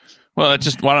soon. Well,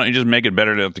 why don't you just make it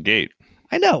better out the gate?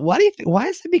 I know. Why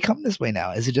has it become this way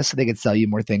now? Is it just so they could sell you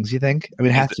more things, you think? I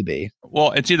mean, it has to be.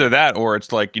 Well, it's either that or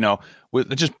it's like,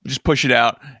 just push it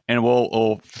out and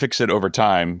we'll fix it over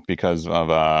time because of,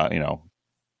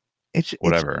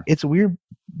 whatever. It's a weird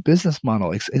business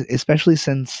model, especially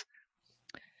since,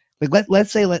 like,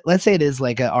 let's say it is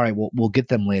like, all right, we'll get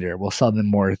them later. We'll sell them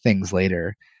more things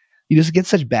later. You just get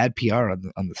such bad PR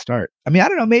on the start. I mean, I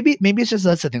don't know. Maybe it's just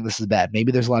us that think this is bad.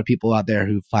 Maybe there's a lot of people out there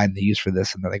who find the use for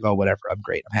this and they're like, oh, whatever. I'm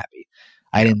great. I'm happy.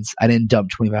 I didn't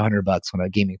dump $2,500 on a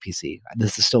gaming PC.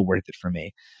 This is still worth it for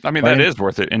me. I mean, that is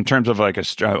worth it in terms of like a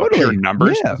pure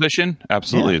numbers position.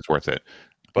 Absolutely, it's worth it.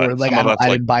 But or like I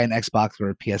didn't buy an Xbox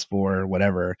or a PS4 or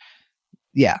whatever.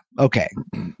 Yeah. Okay.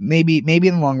 Maybe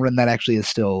in the long run that actually is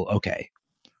still okay.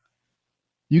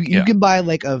 You can buy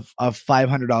like a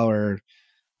 $500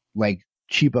 like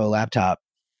cheapo laptop,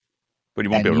 but you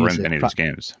won't be able to run any of these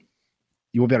games.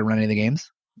 You won't be able to run any of the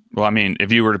games? Well, I mean, if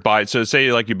you were to buy, so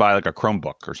say like you buy like a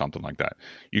Chromebook or something like that,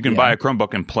 you can buy a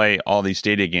Chromebook and play all these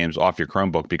Stadia games off your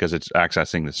Chromebook because it's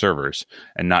accessing the servers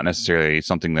and not necessarily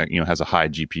something that has a high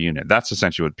GPU unit. That's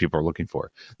essentially what people are looking for.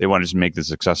 They want to just make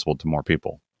this accessible to more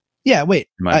people. Yeah. Wait,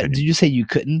 did you say you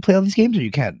couldn't play all these games, or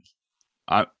you can?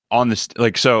 On this,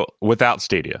 so without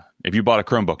Stadia, if you bought a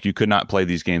Chromebook, you could not play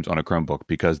these games on a Chromebook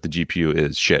because the GPU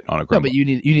is shit on a Chromebook. No, but you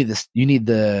need this. You need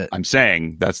the. I'm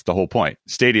saying that's the whole point.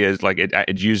 Stadia is like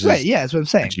it uses. Right. Yeah, that's what I'm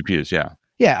saying. GPUs. Yeah.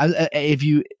 Yeah. If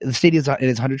the Stadia is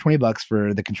 $120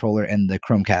 for the controller and the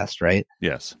Chromecast, right?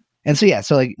 Yes. And so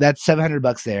like that's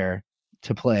 $700 there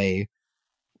to play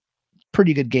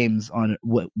pretty good games on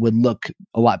what would look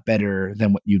a lot better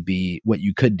than what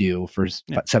you could do for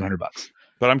 $700.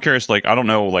 But I'm curious, like, I don't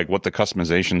know, like, what the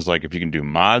customization's like, if you can do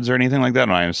mods or anything like that.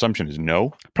 My assumption is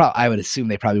no. I would assume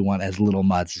they probably want as little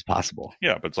mods as possible.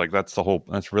 Yeah, but it's like, that's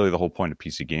really the whole point of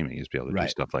PC gaming is to be able to do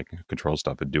stuff like control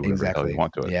stuff and do whatever the hell you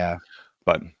want to it. Yeah.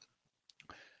 But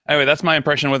anyway, that's my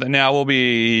impression with it. Now we'll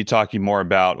be talking more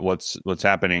about what's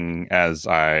happening as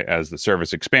the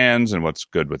service expands and what's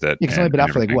good with it. Yeah, it's only been out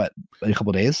for like what, a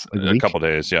couple days? A couple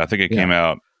days, yeah. I think it came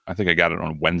out. I think I got it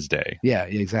on Wednesday. Yeah,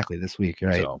 exactly. This week,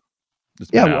 right? So,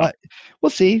 yeah,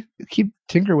 we'll see. Keep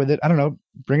tinker with it. I don't know.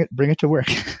 Bring it to work.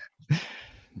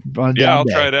 Yeah, I'll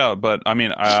try it out. But I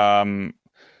mean,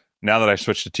 now that I've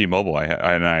switched to T-Mobile, I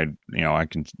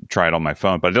can try it on my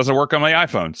phone, but it doesn't work on my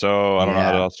iPhone, so I don't know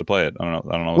how else to play it. I don't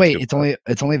know. Wait, it's only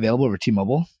available over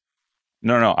T-Mobile?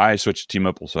 No, I switched to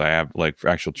T-Mobile, so I have like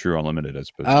actual true unlimited as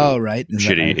opposed to right,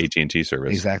 shitty AT&T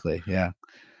service. Exactly, yeah.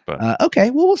 But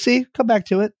okay, well, we'll see. Come back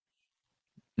to it.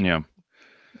 Yeah.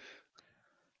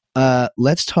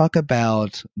 Let's talk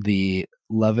about the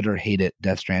love it or hate it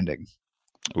Death Stranding.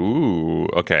 Ooh,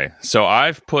 okay. So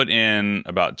I've put in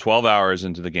about 12 hours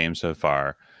into the game so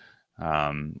far.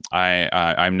 I'm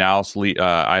now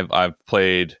I've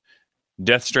played.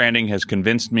 Death Stranding has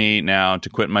convinced me now to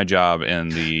quit my job in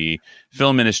the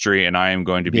film industry, and I am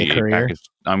going to be a courier.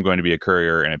 I'm going to be a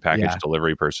courier and a package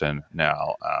delivery person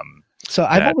now. So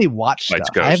I've only watched stuff.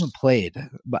 Ghost. I haven't played,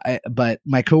 but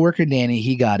my coworker Danny,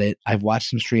 he got it. I've watched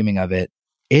some streaming of it.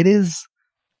 It is,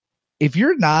 if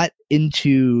you're not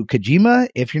into Kojima,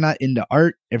 if you're not into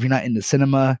art, if you're not into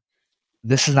cinema,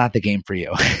 this is not the game for you.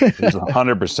 It's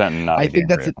 100% not. I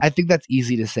think that's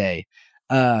easy to say.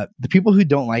 The people who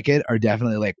don't like it are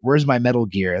definitely like, "Where's my Metal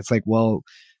Gear?" It's like, well,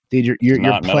 dude,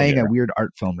 you're playing a weird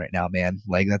art film right now, man.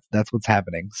 Like that's what's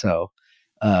happening. So,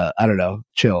 I don't know.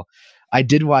 Chill. I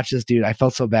did watch this dude. I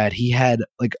felt so bad. He had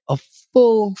like a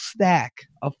full stack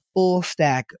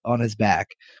on his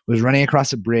back, was running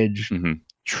across a bridge,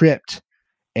 tripped,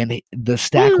 and the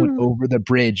stack went over the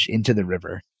bridge into the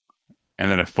river.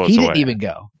 And then it floats away. He didn't even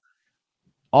go.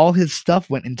 All his stuff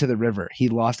went into the river. He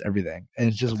lost everything. And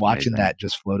it's just watching that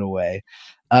just float away.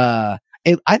 I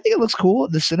think it looks cool.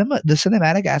 The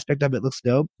cinematic aspect of it looks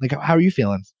dope. Like, how are you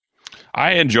feeling?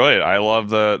 I enjoy it. I love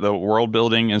the world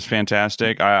building is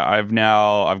fantastic. I've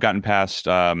gotten past.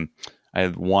 I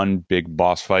had one big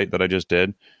boss fight that I just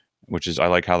did, which is I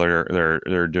like how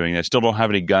they're doing it. Still don't have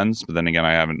any guns, but then again,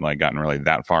 I haven't like gotten really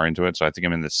that far into it. So I think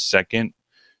I'm in the second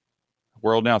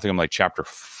world now. I think I'm like chapter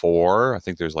 4. I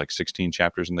think there's like 16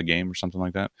 chapters in the game or something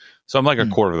like that. So I'm like a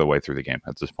quarter of the way through the game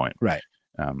at this point. Right.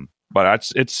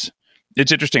 But it's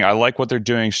interesting. I like what they're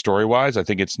doing story wise. I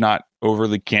think it's not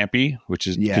overly campy, which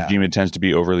is Kojima tends to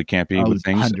be overly campy with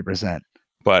things. 100%.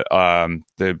 But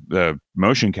the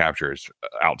motion capture is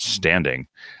outstanding.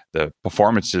 The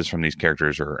performances from these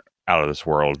characters are out of this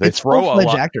world. They throw a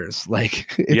lot actors.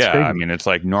 Like, it's crazy. I mean, it's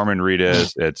like Norman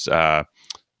Reedus. It's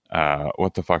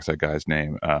what the fuck's that guy's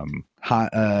name?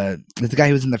 The guy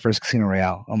who was in the first Casino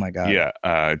Royale. Oh my god.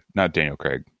 Yeah, not Daniel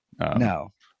Craig.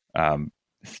 No. German,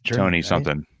 Tony right?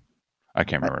 Something. I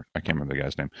can't remember. I can't remember the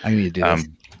guy's name. I need to do this.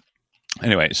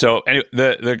 Anyway,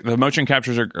 the motion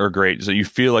captures are great. So you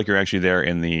feel like you're actually there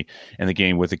in the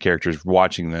game with the characters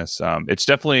watching this. It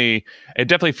definitely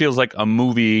feels like a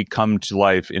movie come to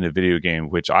life in a video game,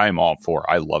 which I am all for.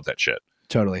 I love that shit.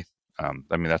 Totally. I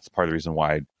mean, that's part of the reason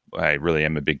why I really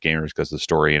am a big gamer, is because of the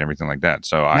story and everything like that.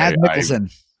 So Mads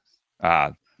Mikkelsen.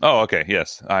 Okay.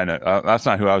 Yes, I know. That's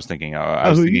not who I was thinking. I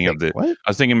was thinking of what? I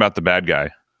was thinking about the bad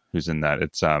guy who's in that.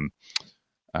 It's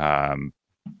I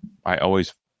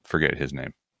always forget his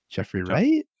name. Jeffrey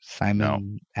Wright,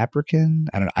 Simon Aprican.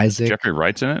 I don't know. Isaac. Jeffrey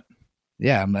Wright's in it.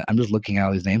 Yeah, I'm just looking at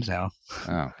all these names now.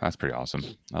 Oh, that's pretty awesome.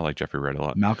 I like Jeffrey Wright a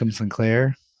lot. Malcolm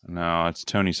Sinclair. No, it's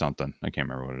Tony something. I can't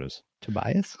remember what it is.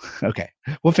 Tobias. Okay,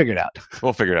 we'll figure it out.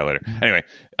 We'll figure it out later. Anyway,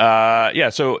 yeah.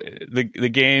 So the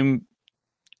game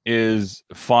is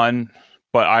fun,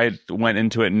 but I went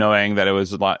into it knowing that it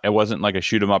wasn't like a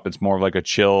shoot 'em up. It's more of like a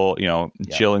chill,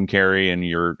 chill and carry, and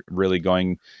you're really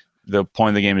going. The point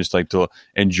of the game is like to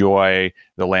enjoy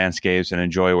the landscapes and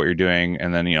enjoy what you're doing,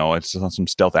 and then it's some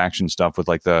stealth action stuff with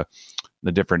like the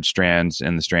different strands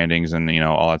and the strandings and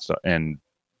all that stuff, and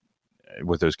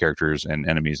with those characters and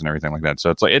enemies and everything like that.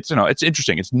 So it's like it's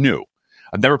interesting. It's new.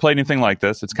 I've never played anything like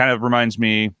this. It's kind of reminds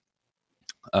me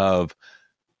of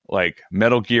like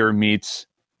Metal Gear meets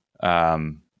why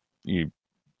am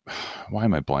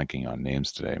I blanking on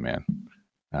names today, man?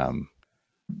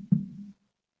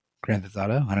 Grand Theft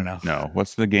Auto? I don't know. No,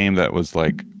 what's the game that was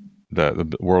like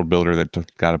the world builder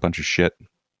that got a bunch of shit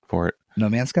for it? No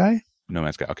Man's Sky? No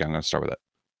Man's Sky. Okay, I'm going to start with that.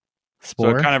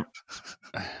 Spore? So it kind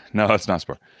of no, it's not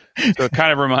Spore. So it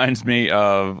kind of reminds me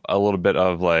of a little bit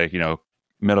of like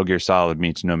Metal Gear Solid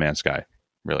meets No Man's Sky,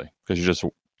 really, because you're just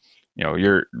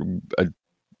you're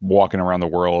walking around the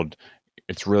world.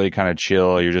 It's really kind of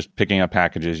chill. You're just picking up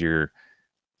packages. You're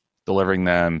delivering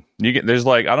them. There's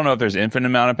like, I don't know if there's infinite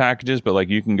amount of packages, but like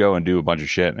you can go and do a bunch of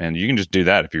shit, and you can just do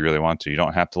that if you really want to. You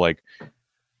don't have to like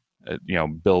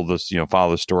build this,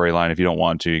 follow the storyline. If you don't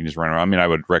want to, you can just run around. I mean, I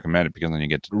would recommend it because then you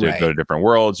get to go to different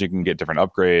worlds. You can get different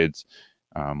upgrades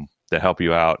that help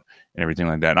you out and everything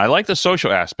like that. And I like the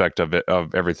social aspect of it,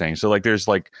 of everything. So like there's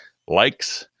like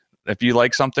likes if you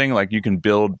like something, like you can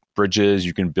build bridges,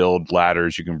 you can build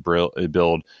ladders, you can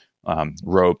build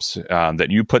ropes that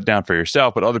you put down for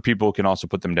yourself, but other people can also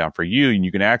put them down for you, and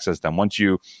you can access them. Once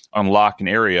you unlock an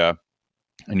area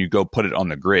and you go put it on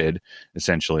the grid,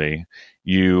 essentially,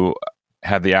 you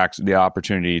have the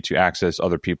opportunity to access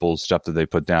other people's stuff that they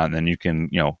put down, and then you can,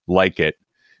 like it,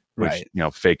 which,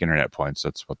 fake internet points.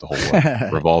 That's what the whole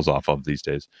revolves off of these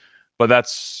days. But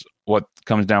that's what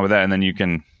comes down with that. And then you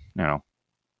can,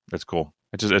 that's cool.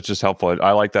 It's just helpful.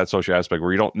 I like that social aspect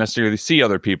where you don't necessarily see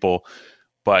other people,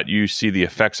 but you see the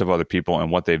effects of other people and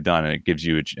what they've done. And it gives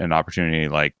you an opportunity,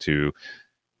 like to,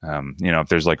 if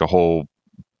there's like a whole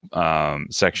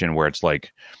section where it's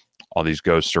like all these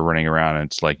ghosts are running around and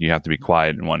it's like you have to be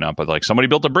quiet and whatnot, but like somebody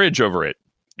built a bridge over it,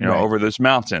 over this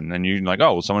mountain, and you're like,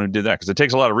 oh, well, someone who did that, because it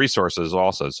takes a lot of resources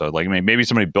also. So like maybe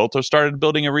somebody started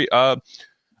building a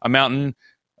mountain,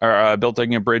 or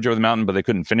building a bridge over the mountain, but they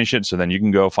couldn't finish it. So then you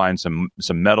can go find some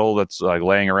metal that's like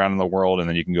laying around in the world, and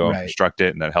then you can go construct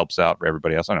it, and that helps out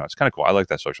everybody else. I don't know, it's kind of cool. I like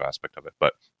that social aspect of it.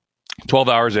 But 12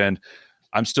 hours in,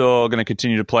 I'm still going to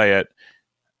continue to play it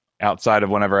outside of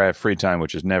whenever I have free time,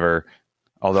 which is never.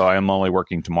 Although I am only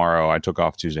working tomorrow, I took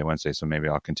off Tuesday, Wednesday, so maybe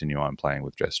I'll continue on playing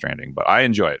with Death Stranding. But I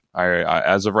enjoy it. I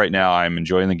as of right now, I'm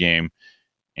enjoying the game,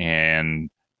 and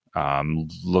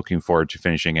looking forward to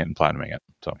finishing it and platinuming it.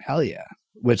 So hell yeah!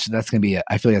 Which that's gonna be.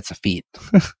 I feel like that's a feat.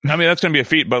 I mean, that's gonna be a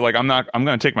feat, but like I'm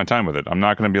gonna take my time with it. I'm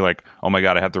not gonna be like, oh my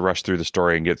god, I have to rush through the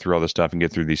story and get through all this stuff and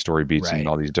get through these story beats and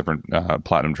all these different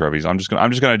platinum trophies. I'm just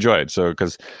gonna enjoy it. So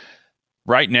because.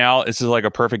 Right now, this is like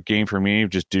a perfect game for me,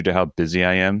 just due to how busy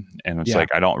I am. And it's like,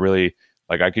 I don't really,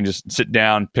 like, I can just sit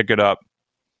down, pick it up,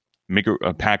 make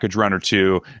a package run or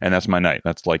two, and that's my night.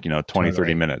 That's like, 20,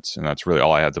 30 minutes. And that's really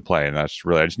all I have to play. And that's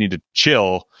really, I just need to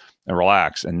chill and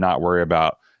relax and not worry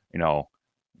about,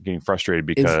 getting frustrated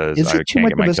because is it too much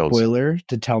get my of a kills. Spoiler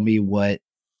to tell me what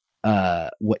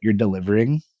you're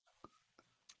delivering?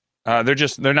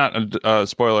 They're not a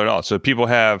spoiler at all. So people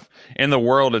have, in the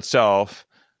world itself,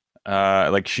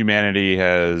 like humanity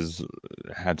has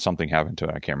had something happen to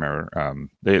it. I can't remember.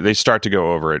 They start to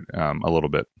go over it a little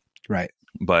bit, right?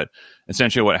 But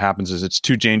essentially, what happens is it's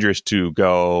too dangerous to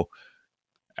go,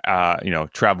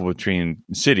 travel between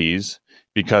cities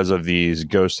because of these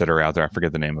ghosts that are out there. I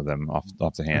forget the name of them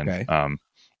off the hand. Okay.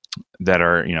 That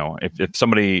are, if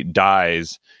somebody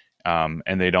dies, and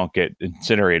they don't get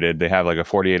incinerated, they have like a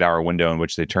 48-hour window in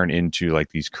which they turn into like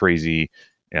these crazy.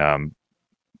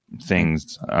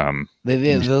 Things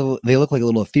they look like a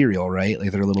little ethereal, right?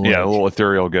 Like they're little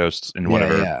ethereal ghosts and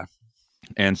whatever. Yeah.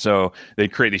 And so they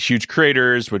create these huge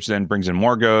craters, which then brings in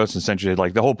more ghosts. Essentially,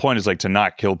 like the whole point is like to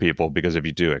not kill people, because if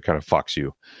you do, it kind of fucks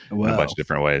you in a bunch of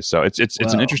different ways. So it's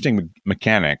an interesting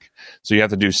mechanic. So you have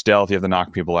to do stealth, you have to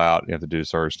knock people out, you have to do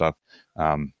sort of stuff.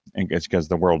 And it's because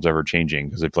the world's ever changing.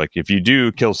 Because if you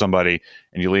do kill somebody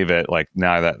and you leave it, like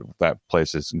now that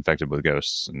place is infected with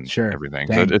ghosts and everything.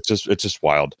 Dang. So it's just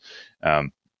wild. So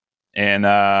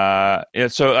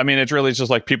I mean, it's really just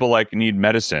like people like need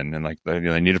medicine, and like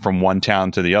they need it from one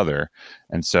town to the other,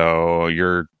 and so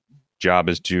your job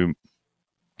is to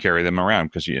carry them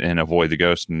around and avoid the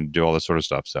ghost and do all this sort of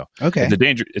stuff. So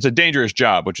it's a dangerous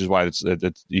job, which is why it's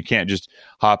you can't just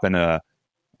hop in a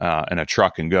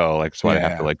truck and go. Like that's why they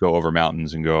have to like go over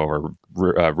mountains and go over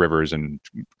rivers and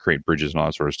create bridges and all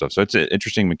that sort of stuff. So it's an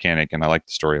interesting mechanic, and I like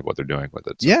the story of what they're doing with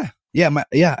it. So.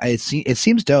 It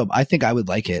seems dope. I think I would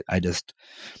like it.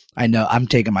 I know I'm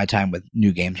taking my time with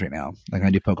new games right now. Like I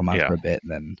do Pokemon for a bit,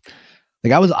 and then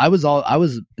like I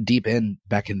was deep in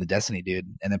back in the Destiny, dude,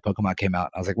 and then Pokemon came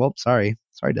out. I was like, well, sorry,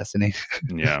 Destiny.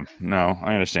 Yeah, no,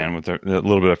 I understand with the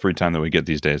little bit of free time that we get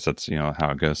these days. That's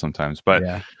how it goes sometimes.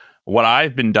 But what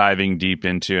I've been diving deep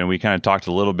into, and we kind of talked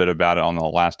a little bit about it on the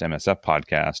last MSF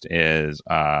podcast, is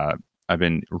I've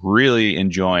been really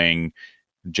enjoying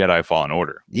Jedi Fallen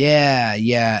Order. Yeah,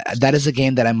 that is a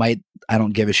game that I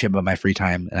don't give a shit about my free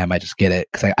time, and I might just get it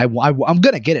because I'm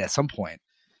gonna get it at some point.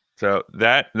 So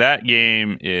that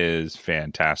game is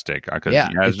fantastic because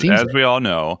as we all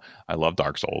know, I love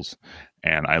Dark Souls,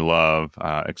 and I love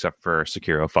except for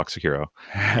Sekiro, fuck Sekiro,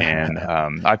 and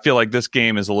I feel like this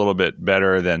game is a little bit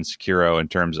better than Sekiro in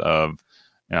terms of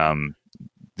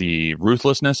the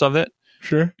ruthlessness of it.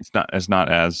 Sure, it's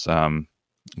not as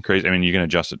crazy. I mean, you can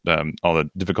adjust it, all the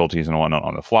difficulties and whatnot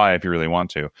on the fly if you really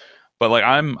want to, but like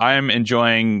I'm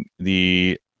enjoying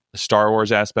the Star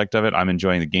Wars aspect of it. I'm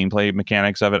enjoying the gameplay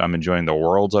mechanics of it. I'm enjoying the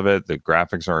worlds of it. The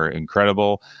graphics are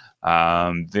incredible.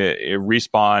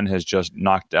 Respawn has just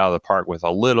knocked out of the park with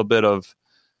a little bit of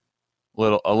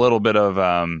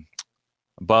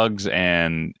bugs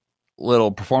and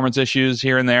little performance issues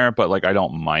here and there, but like I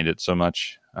don't mind it so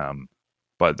much.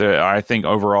 But I think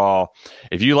overall,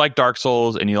 if you like Dark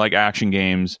Souls and you like action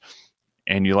games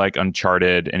and you like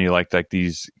Uncharted and you like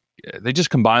these, they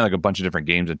just combine like a bunch of different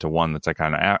games into one that's like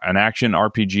kind of an action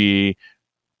RPG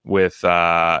with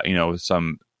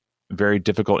some very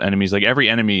difficult enemies. Like every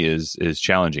enemy is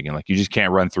challenging, and like you just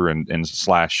can't run through and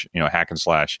slash, hack and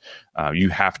slash. You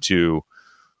have to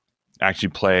actually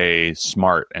play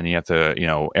smart, and you have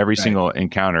to, every single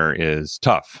encounter is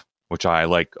tough, which I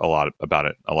like a lot about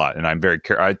it a lot. And I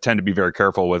tend to be very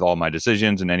careful with all my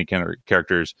decisions and any kind of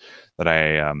characters that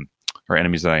or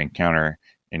enemies that I encounter,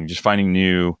 and just finding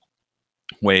new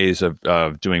ways of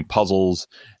doing puzzles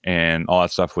and all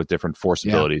that stuff with different force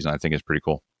abilities. And I think it's pretty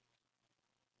cool.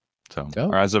 So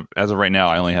as of right now,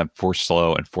 I only have force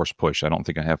slow and force push. I don't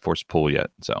think I have force pull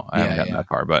yet. So I haven't gotten that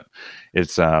far, but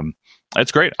it's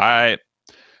great.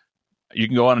 You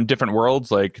can go on in different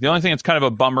worlds. Like the only thing that's kind of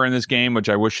a bummer in this game, which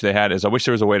I wish they had, is I wish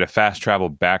there was a way to fast travel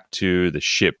back to the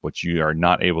ship, which you are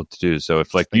not able to do. So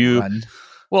if like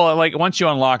once you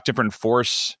unlock different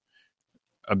force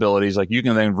abilities, like you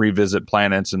can then revisit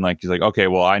planets and like he's like, okay,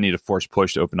 well I need a force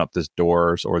push to open up this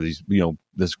doors or these,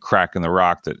 this crack in the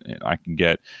rock that I can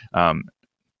get.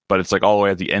 But it's like all the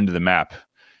way at the end of the map.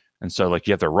 And so like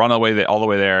you have to run all the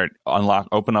way there,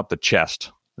 open up the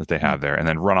chest that they have there and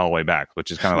then run all the way back,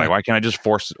 which is kind of like, why can't I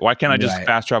just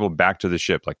fast travel back to the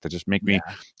ship? Like to just make me,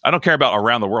 I don't care about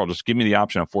around the world. Just give me the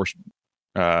option of fast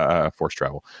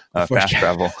travel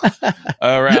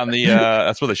around the,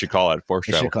 that's what they should call it.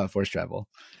 They should call it force travel.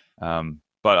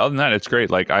 But other than that, it's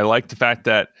great. Like I like the fact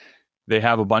that they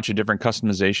have a bunch of different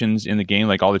customizations in the game.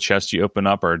 Like all the chests you open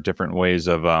up are different ways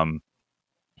of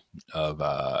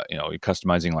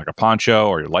customizing like a poncho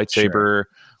or your lightsaber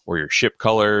or your ship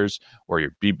colors or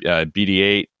your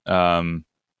BD8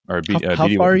 or how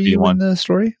far are you in the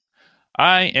story?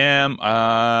 I am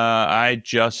I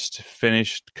just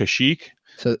finished Kashyyyk.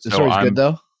 So the story's good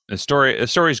though? The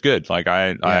story's good. Like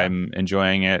I'm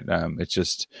enjoying it.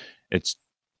 It's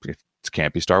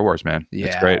campy Star Wars, man. Yeah,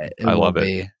 it's great. I love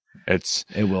it.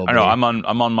 It will. I don't know.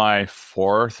 I'm on my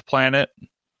fifth planet.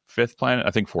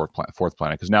 I think fourth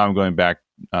planet because now I'm going back.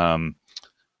 I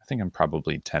think I'm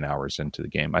probably 10 hours into the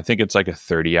game. I think it's like a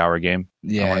 30-hour game.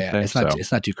 Yeah. It's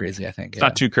not too crazy. I think it's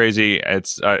not too crazy.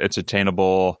 It's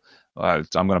attainable. I'm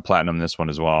going to platinum this one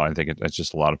as well. I think it's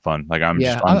just a lot of fun. Like I'm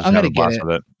just having a blast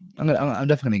with it. I'm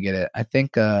definitely going to get it. I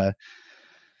think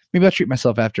maybe I'll treat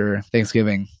myself after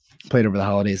Thanksgiving. Played over the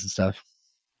holidays and stuff.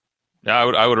 Yeah,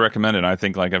 I would recommend it. I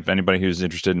think like if anybody who's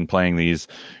interested in playing these,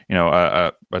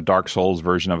 a Dark Souls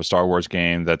version of a Star Wars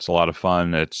game, that's a lot of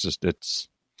fun. And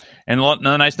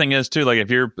the nice thing is too, like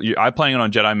if I'm playing it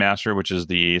on Jedi Master, which is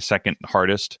the second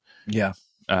hardest. Yeah.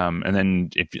 And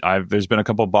then there's been a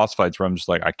couple of boss fights where I'm just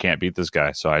like, I can't beat this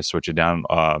guy, so I switch it down.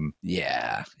 Sometimes you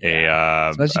got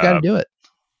to do it.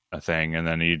 A thing, and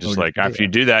then you just after you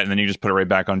do that, and then you just put it right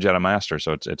back on Jedi Master.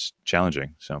 So it's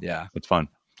challenging. So yeah, it's fun.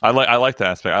 I like that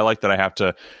aspect. I like that I have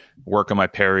to work on my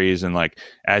parries and like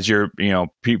as you're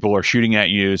people are shooting at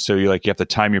you, so you have to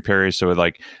time your parries so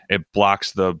it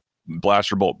blocks the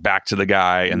blaster bolt back to the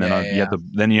guy, and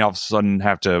then you all of a sudden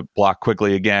have to block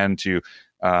quickly again to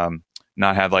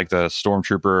not have like the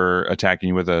stormtrooper attacking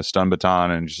you with a stun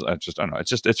baton, and just I don't know.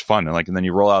 It's fun, and then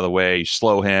you roll out of the way, you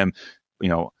slow him,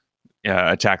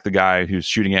 attack the guy who's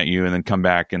shooting at you and then come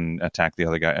back and attack the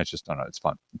other guy. It's just, I don't know. It's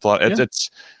fun.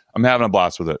 I'm having a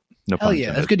blast with it. No pun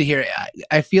intended. That's good to hear.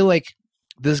 I feel like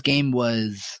this game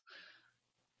was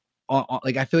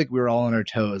like, I feel like we were all on our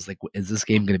toes. Like, is this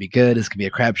game going to be good? Is it going to be a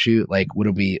crapshoot? Like, what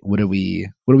are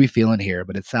we feeling here?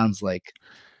 But it sounds like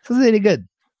they did good.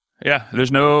 Yeah,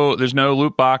 there's no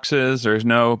loot boxes. There's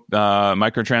no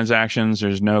microtransactions.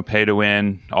 There's no pay to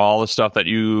win. All the stuff that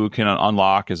you can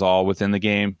unlock is all within the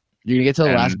game. You're gonna get to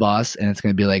the last boss, and it's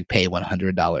gonna be like pay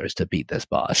 $100 to beat this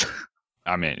boss.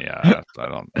 I mean, yeah, I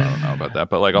don't know about that,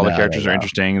 but like all the characters are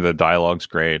interesting. The dialogue's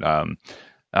great.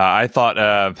 I thought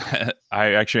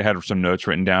I actually had some notes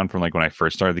written down from like when I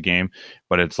first started the game,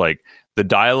 but it's like the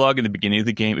dialogue in the beginning of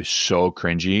the game is so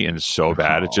cringy and so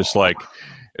bad. It's just like.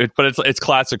 But it's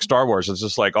classic Star Wars. It's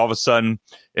just like all of a sudden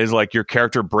is like your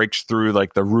character breaks through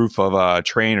like the roof of a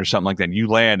train or something like that. And you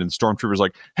land and Stormtrooper's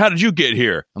like, "How did you get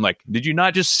here?" I'm like, "Did you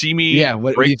not just see me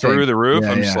break through the roof?"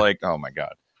 I'm just like, "Oh my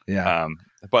god." Yeah.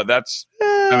 But that's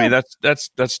I mean that's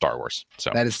Star Wars.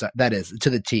 So that is to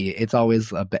the T. It's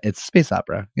always it's space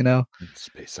opera, It's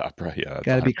space opera. Yeah,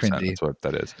 gotta be cringy. That's what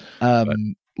that is.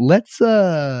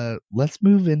 Let's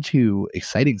move into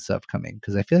exciting stuff coming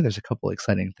because I feel like there's a couple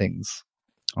exciting things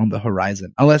on the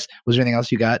horizon. Unless, was there anything else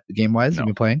you got game wise you've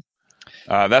been playing?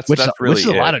 That's really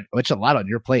which a lot on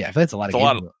your plate. I feel like it's a lot it's of a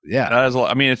games. lot. Yeah. That is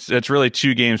I mean, it's really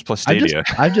 2 games plus Stadia.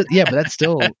 Yeah, but that's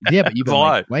still yeah. But you've been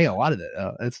like, playing a lot of it.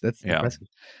 That's yeah. impressive.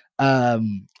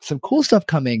 Some cool stuff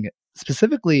coming.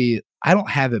 Specifically, I don't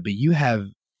have it, but you have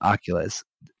Oculus.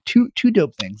 Two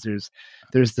dope things.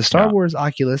 There's the Star Wars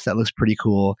Oculus that looks pretty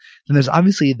cool. Then there's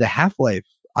obviously the Half-Life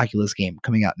Oculus game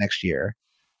coming out next year.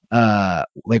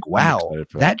 Like wow,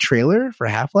 that trailer for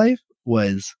Half-Life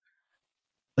was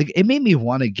like it made me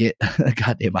want to get a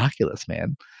goddamn Oculus,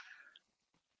 man.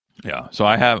 Yeah. So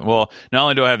I have, well, not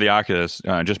only do I have the Oculus,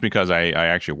 just because I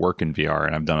actually work in VR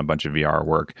and I've done a bunch of VR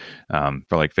work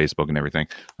for like Facebook and everything.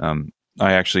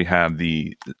 I actually have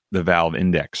the Valve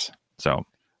Index. So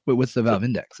wait, what's the Valve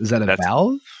Index? Is that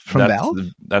Valve from Valve?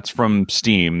 That's from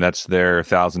Steam. That's their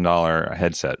 $1,000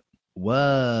 headset.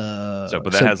 Whoa!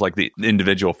 But that has like the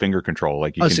individual finger control.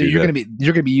 Like you can so you're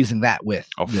gonna be using that with?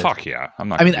 Oh fuck yeah! I'm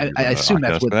not. I mean, I assume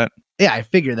that's what. That. Yeah, I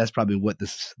figure that's probably what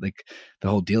this like the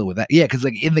whole deal with that. Yeah, because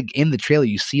like in the trailer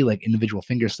you see like individual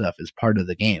finger stuff as part of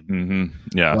the game.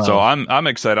 Mm-hmm. Yeah, so I'm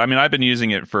excited. I mean, I've been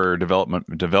using it for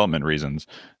development reasons,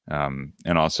 and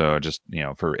also just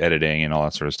for editing and all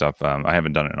that sort of stuff. I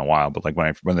haven't done it in a while, but like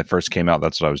when they first came out,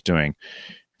 that's what I was doing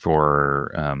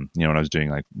for when I was doing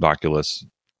like Oculus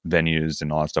venues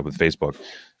and all that stuff with Facebook.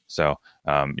 So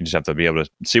you just have to be able to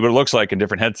see what it looks like in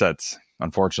different headsets.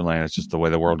 Unfortunately, it's just the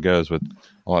way the world goes with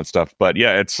all that stuff. But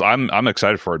yeah, I'm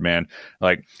excited for it, man.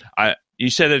 Like you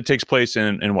said that it takes place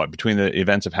in what, between the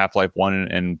events of Half-Life 1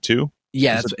 and 2?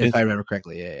 Yeah, that's, if I remember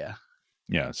correctly. Yeah.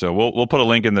 Yeah, so we'll put a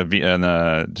link in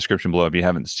the description below if you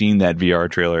haven't seen that VR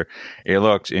trailer. It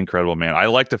looks incredible, man. I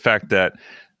like the fact that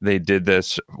they did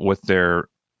this with their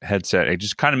headset. It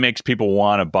just kind of makes people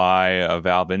want to buy a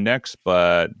Valve Index,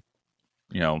 but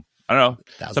I don't know.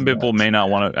 Some people may not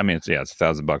want to. I mean, it's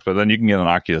 $1,000, but then you can get an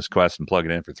Oculus Quest and plug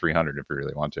it in for $300 if you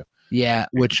really want to. Yeah,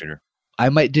 which I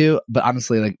might do, but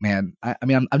honestly, like, man, I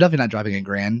mean, I'm definitely not dropping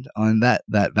 $1,000 on that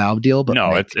Valve deal. But no,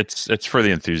 like, it's for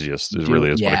the enthusiasts. Is what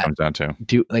it comes down to.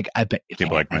 I bet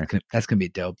people like me. That's gonna be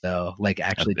dope though. Like,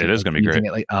 actually, it is gonna be great.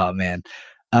 Like, oh man,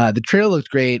 the trailer looked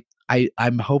great.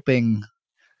 I'm hoping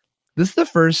this is the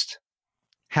first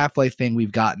Half-Life thing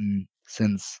we've gotten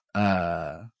since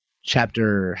Half-Life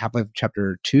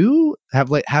Chapter 2,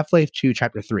 Half-Life 2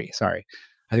 Chapter 3. Sorry,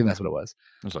 I think that's what it was.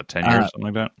 It was like 10 years,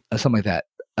 something like that. Something like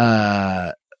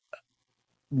that.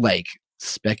 Like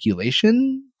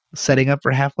speculation setting up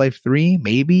for Half-Life 3,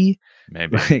 maybe.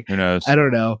 Like, who knows? I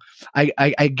don't know.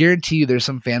 I guarantee you, there's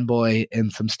some fanboy in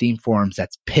some Steam forums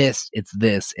that's pissed it's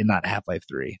this and not Half-Life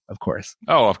 3. Of course.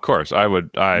 Oh, of course. I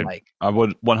would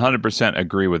 100%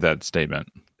 agree with that statement.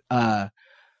 I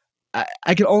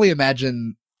can only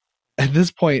imagine at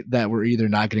this point that we're either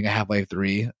not getting a Half-Life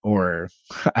 3 or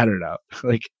I don't know,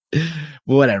 like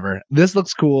whatever. This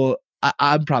looks cool.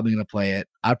 I'm probably going to play it.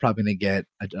 I'm probably going to get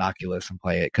an Oculus and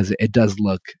play it because it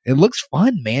looks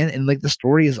fun, man. And like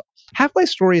Half-Life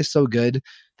story is so good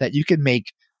that you can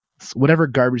make whatever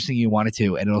garbage thing you want it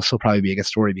to, and it'll still probably be a good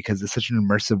story because it's such an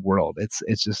immersive world. It's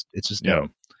just dope.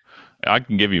 I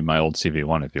can give you my old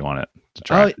CV1 if you want it to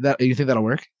try. Oh, you think that'll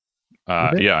work?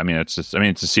 Yeah, I mean it's a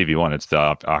CV1. It's the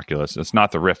Oculus. It's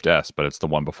not the Rift S, but it's the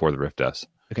one before the Rift S.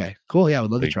 Okay, cool. Yeah, I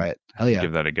would love to try it. Hell yeah,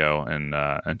 give that a go and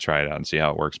try it out and see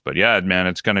how it works. But yeah, man,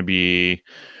 it's gonna be.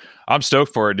 I'm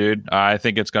stoked for it, dude. I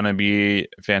think it's gonna be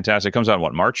fantastic. It comes out in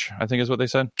what, March? I think is what they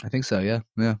said. I think so. Yeah,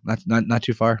 not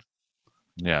too far.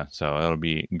 Yeah, so it'll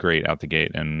be great out the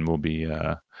gate, and we'll be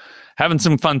having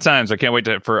some fun times. I can't wait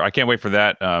for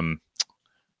that.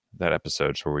 That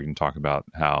episode where we can talk about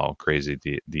how crazy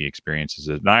the experience is.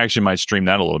 And I actually might stream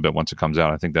that a little bit once it comes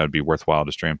out. I think that would be worthwhile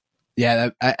to stream. Yeah,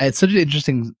 it's such an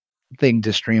interesting thing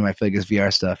to stream. I feel like is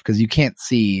VR stuff because you can't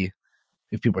see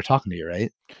if people are talking to you,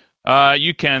 right?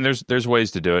 You can. There's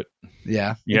ways to do it.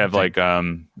 Yeah, you have like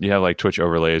Twitch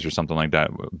overlays or something like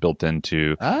that built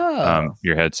into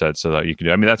your headset so that you can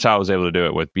do. I mean, that's how I was able to do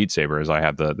it with Beat Saber. Is I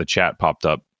have the chat popped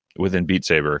up within Beat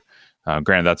Saber.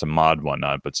 Granted, that's a mod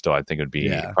whatnot, but still, I think it'd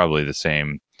be probably the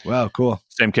same. Wow, cool.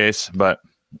 Same case, but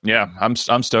yeah, I'm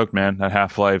stoked, man. That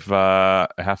Half-Life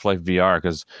VR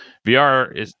because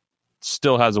VR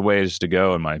still has a ways to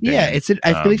go in my opinion. Yeah,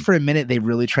 I feel like for a minute they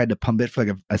really tried to pump it for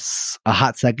like a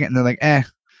hot second, and they're like, eh.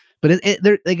 But I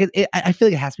feel like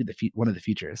it has to be one of the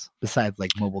features besides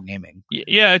like mobile gaming.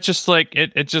 Yeah, it's just like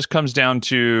it just comes down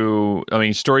to, I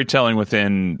mean, storytelling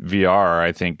within VR.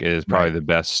 I think is probably the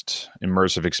best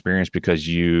immersive experience because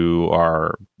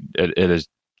it is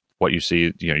what you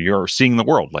see. You're seeing the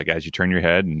world like as you turn your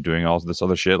head and doing all this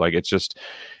other shit. Like it's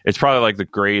probably like the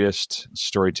greatest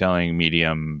storytelling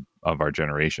medium of our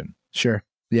generation. Sure.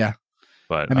 Yeah.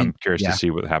 But I'm curious to see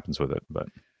what happens with it. But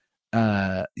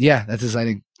Yeah, that's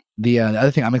exciting. The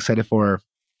other thing I'm excited for,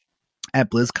 at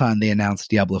BlizzCon, they announced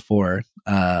Diablo 4.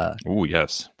 Oh,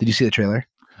 yes. Did you see the trailer?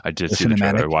 I did The see the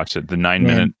trailer. I cinematic? watched it. The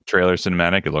 9-minute trailer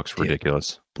cinematic. It looks Dude.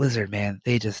 ridiculous. Blizzard, man,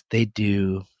 they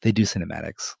do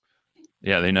cinematics.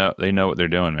 Yeah, they know what they're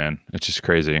doing, man. It's just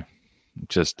crazy.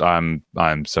 Just I'm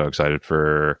so excited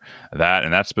for that,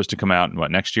 and that's supposed to come out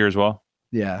next year as well.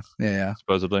 Yeah.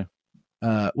 Supposedly.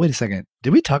 Wait a second.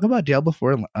 Did we talk about Diablo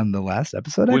 4 on the last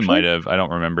episode? We might have. I don't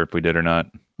remember if we did or not.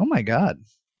 Oh my god.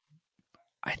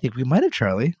 I think we might have,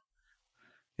 Charlie.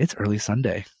 It's early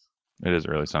Sunday. It is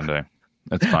early Sunday.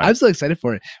 That's fine. I'm so excited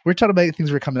for it. We're talking about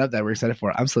things we're coming up that we're excited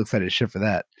for. I'm so excited to shit for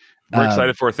that. We're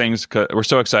excited for things. We're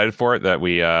so excited for it that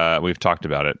we've talked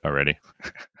about it already,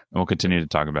 and we'll continue to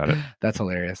talk about it. That's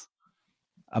hilarious.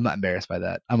 I'm not embarrassed by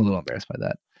that. I'm a little embarrassed by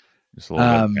that. Just a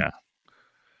little bit, yeah.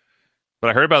 But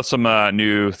I heard about some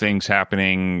new things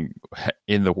happening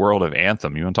in the world of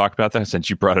Anthem. You want to talk about that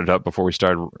since you brought it up before we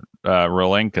started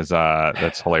rolling? Because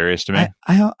that's hilarious to me.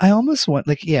 I almost want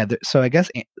so I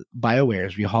guess BioWare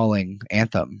is rehauling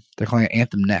Anthem. They're calling it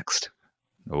Anthem Next.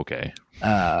 Okay.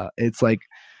 It's like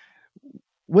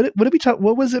what did we talk?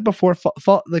 What was it before?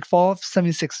 Fall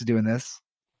 76 is doing this.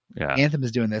 Yeah. Anthem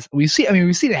is doing this. We've seen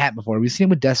it happen before. We've seen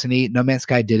it with Destiny. No Man's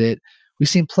Sky did it. We've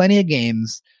seen plenty of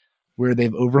games where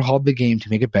they've overhauled the game to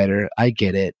make it better. I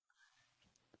get it.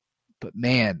 But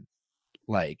man,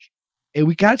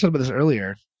 we got to talk about this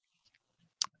earlier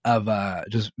of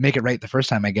just make it right the first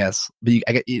time, I guess. But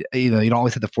you don't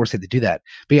always have to force it to do that.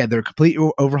 But yeah, they're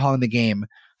completely overhauling the game,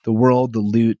 the world, the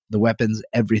loot, the weapons,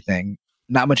 everything.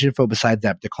 Not much info besides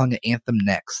that. But they're calling it Anthem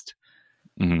Next.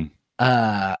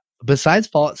 Mm-hmm. Besides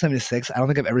Fallout 76, I don't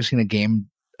think I've ever seen a game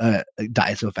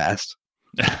die so fast.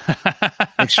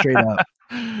 Like straight up.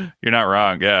 You're not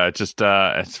wrong. Yeah, it's just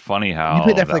it's funny how you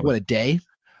played that for a day.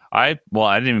 I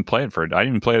didn't even play it for. I didn't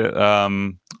even play it.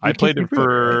 I played it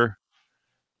for.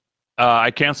 Right?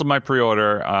 I canceled my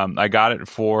pre-order. I got it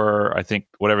for I think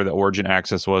whatever the Origin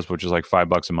Access was, which is like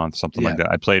 $5 a month, something like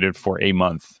that. I played it for a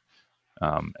month,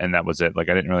 and that was it. Like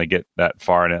I didn't really get that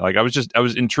far in it. Like I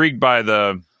was intrigued by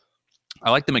I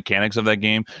like the mechanics of that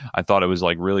game. I thought it was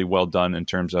like really well done in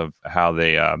terms of how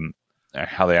they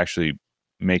actually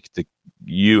make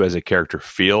you as a character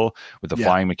feel with the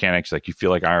flying mechanics. Like you feel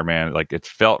like Iron Man. Like it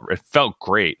felt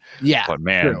great. Yeah. But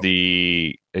man,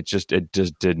 it just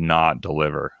did not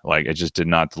deliver. Like it just did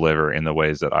not deliver in the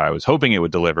ways that I was hoping it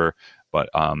would deliver. But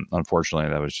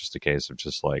unfortunately, that was just a case of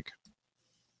just like,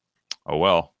 oh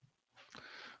well.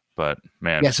 But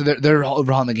man, yeah. So they're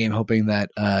overhauling the game, hoping that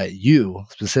you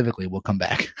specifically will come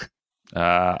back.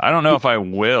 I don't know if I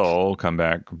will come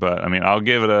back, but I mean, I'll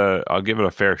give it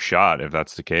a fair shot if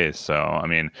that's the case. So I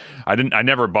mean, I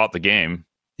never bought the game,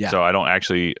 so I don't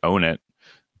actually own it.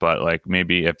 But like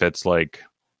maybe if it's like,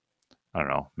 I don't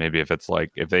know, maybe if it's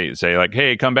like if they say like,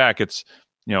 hey, come back, it's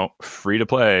free to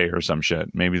play or some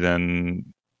shit. Maybe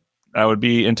then that would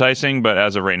be enticing. But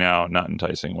as of right now, not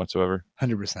enticing whatsoever.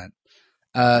 100%.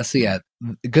 So yeah,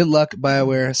 good luck,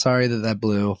 BioWare. Sorry that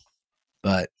blew,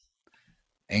 but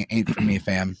ain't for me,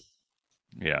 fam.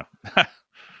 Yeah.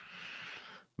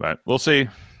 But we'll see.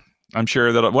 I'm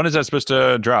sure that when is that supposed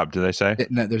to drop? Do they say?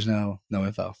 There's no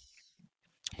info.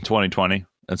 2020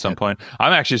 at some point.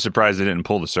 I'm actually surprised they didn't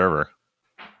pull the server.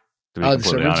 To be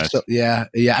completely honest. Yeah.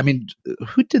 I mean,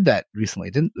 who did that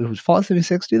recently? Was Fallout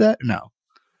 76 do that? No.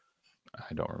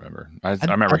 I don't remember. I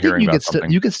remember hearing about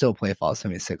something. You could still play Fallout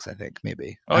 76, I think,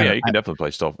 maybe. Oh yeah, you can definitely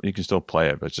play still. You can still play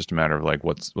it, but it's just a matter of like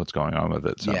what's going on with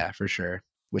it. So. Yeah, for sure.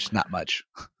 Which not much.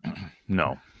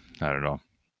 No, not at all.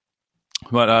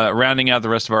 But rounding out the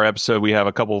rest of our episode, we have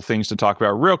a couple of things to talk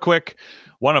about real quick.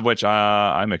 One of which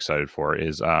I'm excited for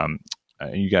is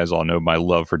you guys all know my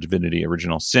love for Divinity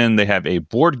Original Sin. They have a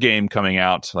board game coming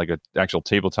out, like an actual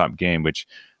tabletop game, which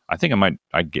I think I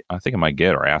might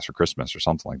get or ask for Christmas or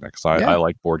something like that because I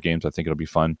like board games. I think it'll be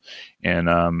fun, and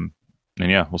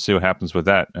yeah, we'll see what happens with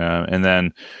that. And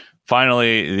then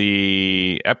finally,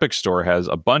 the Epic Store has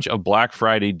a bunch of Black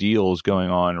Friday deals going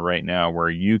on right now where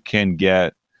you can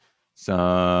get some.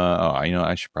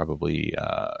 I should probably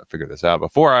figure this out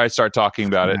before I start talking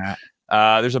about it.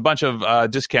 There's a bunch of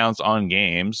discounts on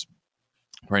games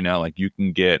right now. Like you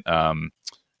can get.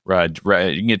 You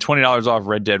can get $20 off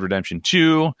Red Dead Redemption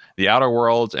 2, The Outer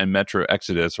Worlds, and Metro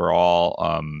Exodus are all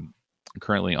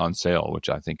currently on sale, which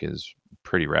I think is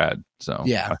pretty rad. So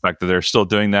the fact that they're still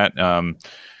doing that,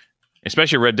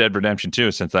 especially Red Dead Redemption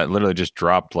 2, since that literally just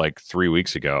dropped like 3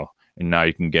 weeks ago, and now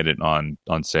you can get it on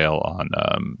sale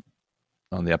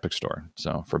on the Epic Store.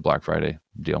 So for Black Friday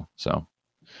deal. So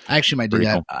I actually might do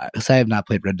Pretty that because I have not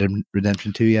played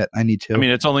Redemption 2 yet. I need to. I mean,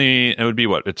 it would be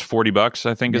what? It's $40,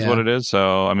 I think, is what it is.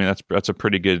 So, I mean, that's a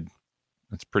pretty good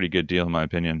deal in my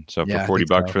opinion. So for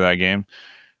 $40 for that game,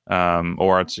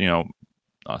 or it's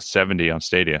 70 on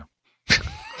Stadia.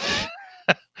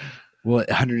 Well,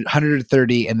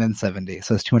 130 and then 70,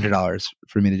 so it's $200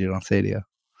 for me to do it on Stadia.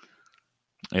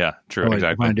 Yeah, true, exactly.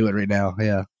 I want to do it right now.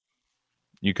 Yeah,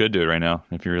 you could do it right now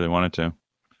if you really wanted to.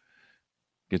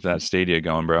 Get that Stadia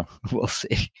going, bro. We'll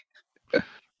see.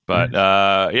 But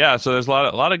so there's a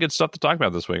lot of good stuff to talk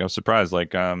about this week. I was surprised.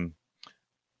 Like, I'm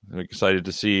excited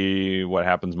to see what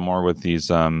happens more with these,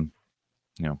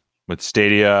 with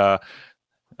Stadia.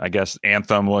 I guess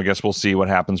Anthem. Well, I guess we'll see what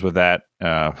happens with that,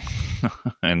 and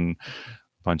a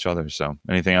bunch of others. So,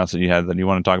 anything else that you had that you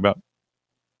want to talk about?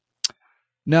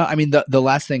 No, I mean the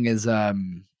last thing is the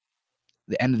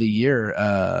end of the year.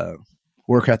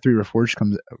 Warcraft 3 Reforged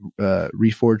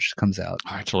comes out.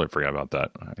 I totally forgot about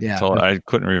that. Yeah, I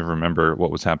couldn't even remember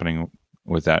what was happening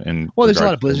with that. There's a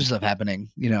lot of Blizzard stuff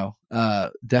happening.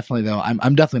 Definitely though.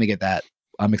 I'm definitely gonna get that.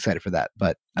 I'm excited for that.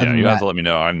 But yeah, you have to let me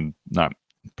know. I'm not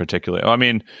particularly. I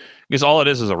mean, because all it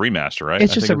is a remaster, right?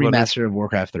 It's just a remaster of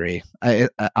Warcraft 3. I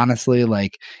honestly,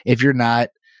 like, if you're not,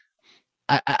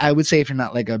 I would say if you're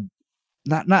not like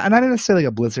not necessarily like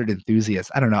a Blizzard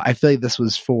enthusiast. I don't know. I feel like this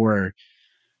is for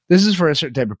a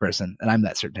certain type of person, and I'm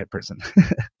that certain type of person.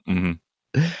 Mm-hmm.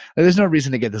 There's no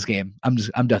reason to get this game. I'm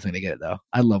definitely gonna get it though.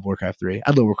 I love Warcraft 3.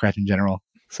 I love Warcraft in general.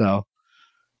 So,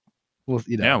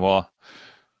 yeah. Well,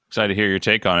 excited to hear your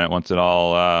take on it once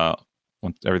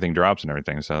once everything drops and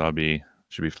everything. So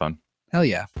should be fun. Hell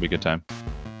yeah, be a good time.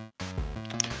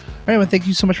 All right, well, thank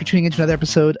you so much for tuning in to another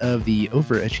episode of the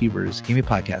Overachievers Gaming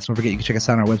Podcast. Don't forget, you can check us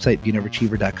out on our website,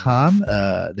 beanoverachiever.com,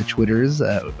 the Twitters,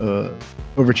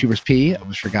 OverachieversP, I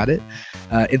almost forgot it,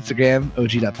 Instagram,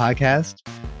 og.podcast,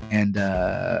 and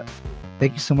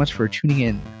thank you so much for tuning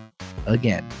in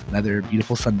again. Another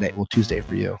beautiful Tuesday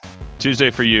for you.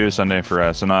 Tuesday for you, Sunday for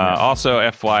us. And also,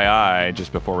 FYI,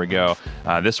 just before we go,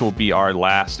 this will be our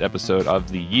last episode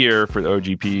of the year for the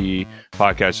OGP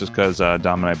podcast, just because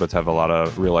Dom and I both have a lot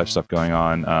of real life stuff going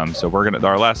on. So we're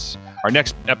our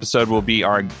next episode will be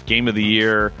our Game of the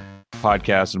Year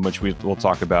podcast, in which we'll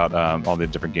talk about all the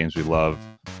different games we love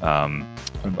from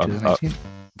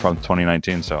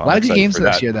 2019. So a lot of good games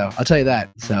this year, though. I'll tell you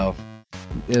that. So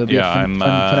it'll be a fun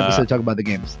episode to talk about the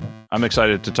games. I'm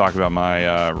excited to talk about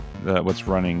my what's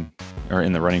running or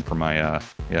in the running for my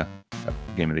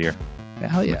game of the year. Yeah,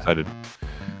 hell yeah! I'm excited.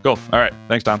 Cool. All right.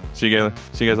 Thanks, Tom. See you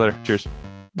guys later. Cheers.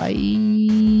 Bye.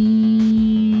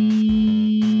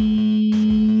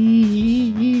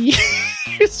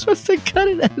 You're supposed to cut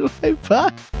it out of my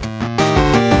pot.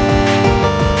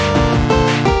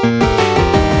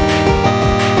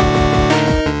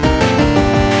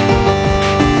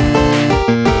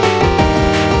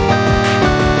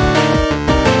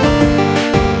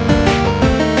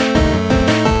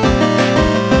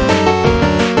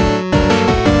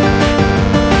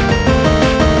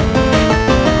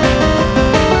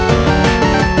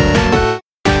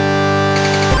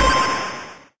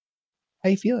 How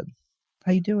you feeling?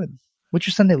 How you doing? What's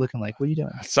your Sunday looking like? What are you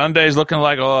doing? Sunday's looking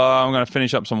like I'm going to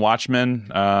finish up some Watchmen.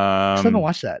 I still haven't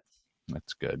watched that.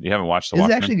 That's good. You haven't watched the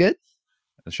Watchmen? Is it actually good?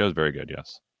 The show's very good.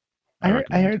 Yes.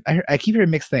 I keep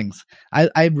hearing mixed things.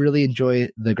 I really enjoy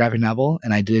the graphic novel,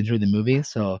 and I did enjoy the movie.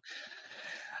 So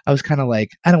I was kind of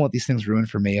like, I don't want these things ruined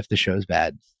for me if the show's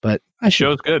bad. But the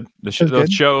show's good. The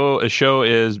show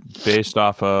is based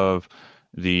off of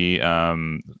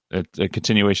a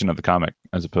continuation of the comic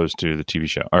as opposed to the TV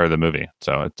show or the movie.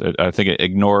 So I think it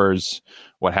ignores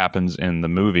what happens in the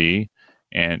movie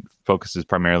and focuses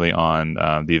primarily on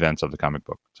the events of the comic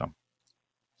book. So,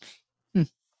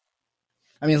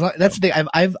 I mean, that's the thing.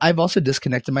 I've also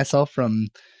disconnected myself from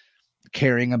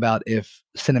caring about if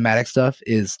cinematic stuff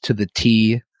is to the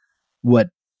T what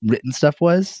written stuff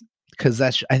was, because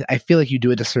I feel like you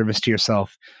do a disservice to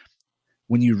yourself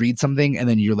when you read something and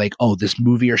then you're like, oh, this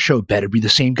movie or show better be the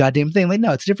same goddamn thing. Like,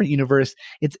 no, it's a different universe.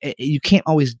 You can't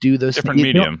always do those different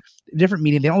medium. Different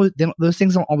medium. Those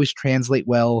things don't always translate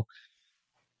well.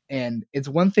 And it's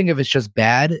one thing if it's just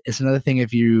bad. It's another thing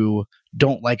if you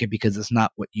don't like it because it's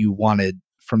not what you wanted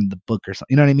from the book or something.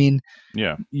 You know what I mean?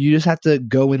 Yeah. You just have to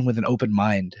go in with an open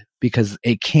mind because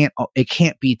it can't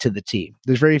be to the T.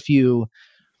 There's very few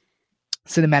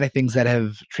cinematic things that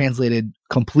have translated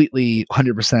completely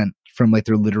 100% from like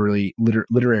their literary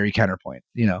counterpoint,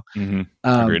 you know,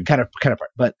 counterpart.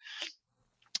 But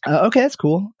okay, that's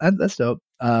cool. That's dope.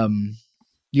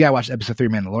 You gotta watch episode 3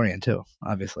 Mandalorian too,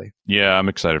 obviously. Yeah, I'm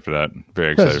excited for that.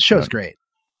 Very excited. The show's great.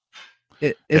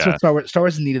 It's what Star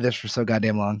Wars has needed this for so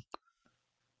goddamn long.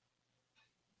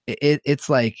 it's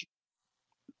like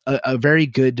a very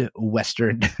good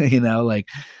Western, like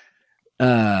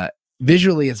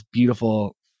visually it's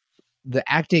beautiful. The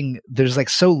acting, there's like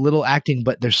so little acting,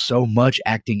 but there's so much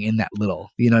acting in that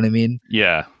little. You know what I mean?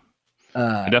 Yeah.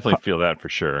 I definitely feel that for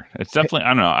sure. It's definitely, I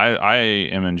don't know. I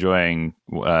am enjoying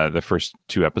the first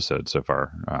 2 episodes so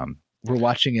far. We're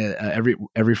watching it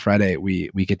every Friday. We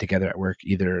get together at work,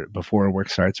 either before work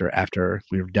starts or after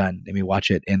we're done, and we watch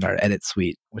it in our edit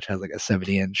suite, which has like a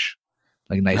 70-inch,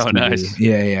 like nice TV. Nice.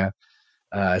 Yeah.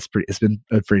 It's been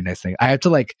a pretty nice thing. I have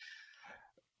to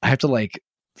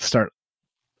start.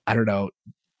 I don't know,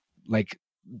 like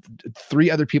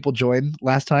 3 other people joined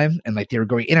last time, and like they were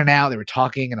going in and out. They were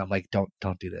talking, and I'm like, don't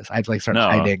do this. I have to like start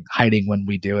hiding when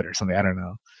we do it or something. I don't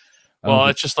know. Well,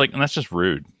 it's just like, and that's just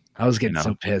rude. I was getting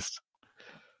so pissed.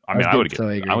 I mean, I would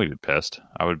get pissed.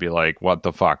 I would be like, what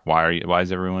the fuck? Why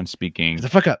is everyone speaking? Shut the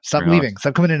fuck up. Stop leaving.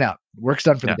 Stop coming in and out. Work's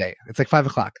done for the day. It's like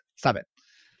 5:00. Stop it.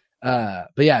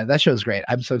 But yeah, that show's great.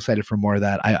 I'm so excited for more of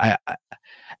that. I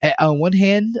on one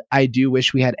hand, I do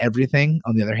wish we had everything.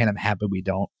 On the other hand, I'm happy we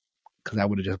don't, because I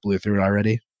would have just blew through it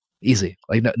already. Easy.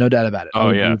 Like no doubt about it. Oh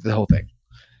yeah. The whole thing.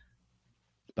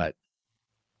 But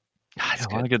a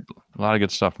lot of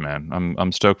good stuff, man.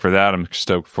 I'm stoked for that. I'm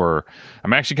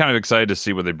actually kind of excited to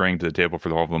see what they bring to the table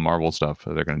for all the Marvel stuff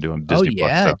that they're going to do on Disney Plus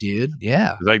stuff. Dude.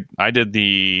 Yeah.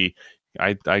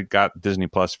 I got Disney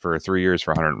Plus for 3 years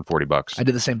for $140. I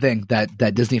did the same thing.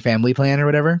 That Disney Family Plan or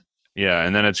whatever. Yeah,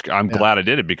 and then I'm glad I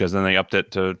did it, because then they upped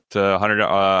it to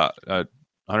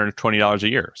 $120 a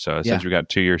year. So essentially we got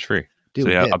 2 years free. Dude,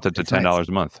 so upped it to $10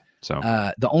 a month. So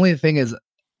the only thing is,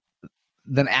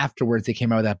 then afterwards they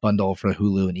came out with that bundle for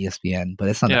Hulu and ESPN, but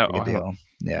it's not that big a deal.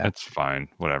 Yeah, it's fine.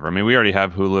 Whatever. I mean, we already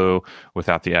have Hulu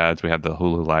without the ads. We have the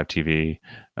Hulu Live TV.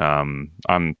 I'm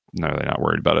really not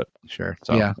worried about it. Sure.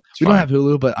 So yeah, we don't have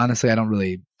Hulu, but honestly, I don't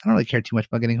really care too much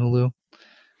about getting Hulu.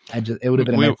 It would have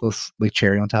been a nice like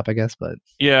cherry on top, I guess. But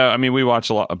yeah, I mean, we watch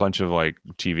a bunch of like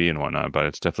TV and whatnot, but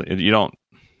it's definitely you don't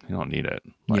need it.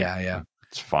 Like, yeah,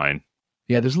 it's fine.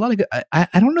 Yeah, there's a lot of good. I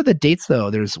don't know the dates though.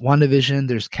 There's WandaVision.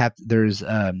 There's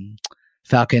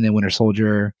Falcon and Winter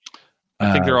Soldier.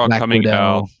 I think they're all Black coming Widow.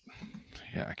 out.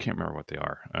 Yeah, I can't remember what they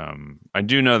are. I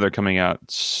do know they're coming out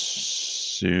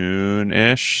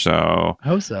soon-ish. So I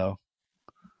hope so.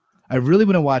 I really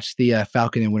want to watch the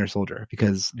Falcon and Winter Soldier,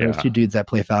 because those 2 dudes that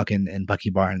play Falcon and Bucky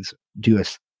Barnes do a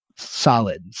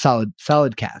solid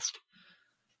cast.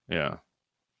 Yeah.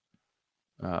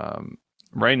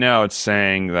 Right now it's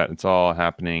saying that it's all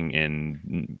happening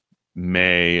in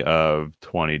May of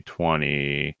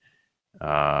 2020.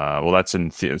 Well, that's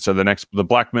so the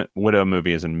Black Widow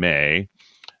movie is in May,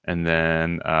 and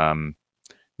then the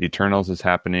Eternals is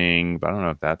happening, but I don't know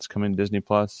if that's coming to Disney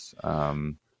Plus.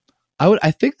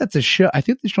 I think that's a show. I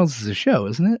think the Eternals is a show,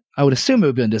 isn't it? I would assume it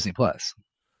would be on Disney Plus.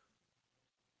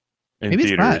 In Maybe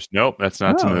theaters. Nope, that's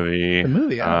not the movie. The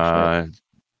movie.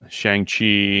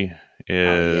 Shang-Chi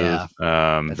is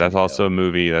that's also a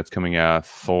movie that's coming out.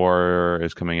 Thor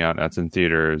is coming out. That's in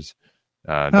theaters.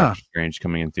 Doctor Strange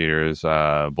coming in theaters.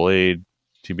 Blade,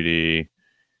 TBD.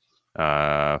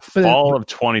 Fall of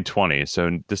 2020.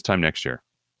 So this time next year.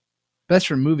 That's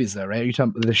for movies, though, right? You're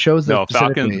talking the shows. No,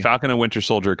 Falcon and Winter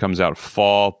Soldier comes out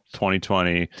fall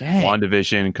 2020. Dang.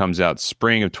 WandaVision comes out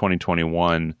spring of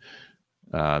 2021.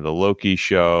 The Loki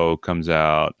show comes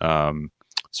out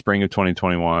spring of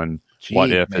 2021.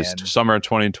 What If is summer of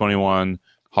 2021.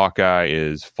 Hawkeye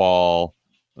is fall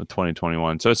of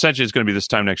 2021. So essentially, it's going to be this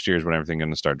time next year is when everything's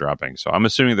going to start dropping. So I'm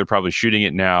assuming they're probably shooting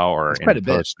it now or in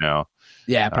post now.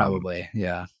 Yeah, probably.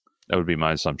 Yeah. That would be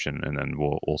my assumption, and then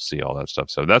we'll see all that stuff.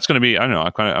 So that's going to be, I don't know,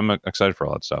 I'm excited for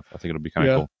all that stuff. I think it'll be kind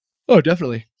of cool. Oh,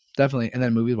 definitely, and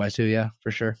then movie wise too, yeah,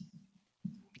 for sure.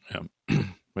 Yeah, well,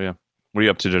 yeah. What are you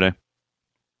up to today?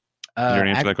 Did you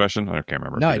answer that question? I can't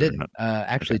remember. No, I didn't.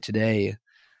 Actually, today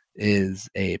is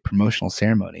a promotional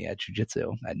ceremony at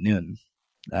Jiu-Jitsu at noon.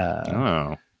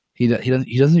 He doesn't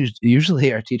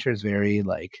usually. Our teacher is very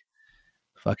like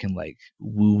fucking like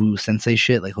woo sensei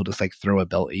shit. Like he'll just like throw a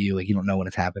belt at you, like you don't know when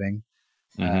it's happening.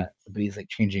 But he's like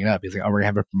changing it up. He's like, oh, we're gonna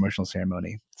have a promotional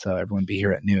ceremony, so everyone be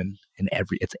here at noon. And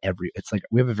it's like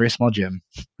we have a very small gym,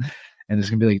 and there's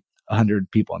gonna be like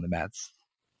 100 people on the mats.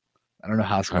 I don't know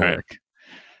how it's gonna work.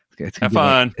 It's gonna have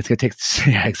fun. Like, it's gonna take.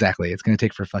 Yeah, exactly. It's gonna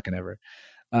take for fucking ever.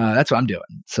 That's what I'm doing.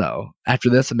 So after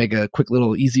this, I make a quick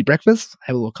little easy breakfast,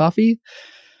 have a little coffee,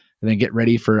 and then get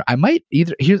ready for. I might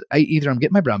either I'm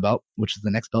getting my brown belt, which is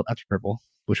the next belt after purple,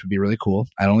 which would be really cool.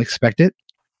 I don't expect it.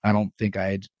 I don't think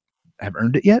I'd have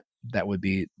earned it yet. That would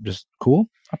be just cool.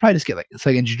 I'll probably just get like it's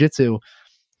like in jiu-jitsu.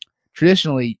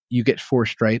 traditionally you get 4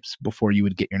 stripes before you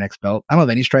would get your next belt. I don't have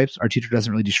any stripes. Our teacher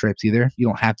doesn't really do stripes either. You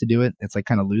don't have to do it. It's like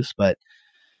kind of loose, but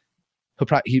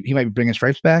he might be bringing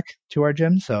stripes back to our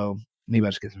gym. So maybe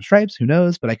I'll just get some stripes. Who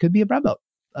knows? But I could be a brown belt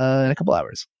in a couple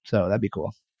hours. So that'd be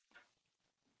cool.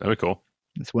 That'd be cool.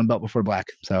 It's 1 belt before black.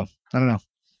 So I don't know.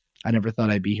 I never thought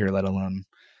I'd be here, let alone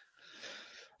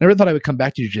never thought I would come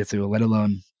back to jiu-jitsu, let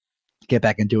alone get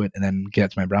back into it and then get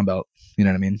up to my brown belt. You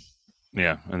know what I mean?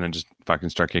 Yeah, and then just fucking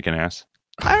start kicking ass.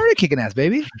 I already kicking ass,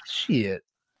 baby. Shit.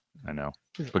 I know.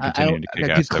 But continuing to kick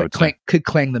ass. Could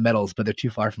clang the medals, but they're too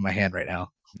far from my hand right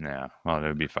now. Yeah, well, it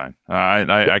would be fine.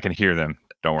 I can hear them.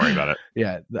 Don't worry about it.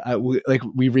 Yeah,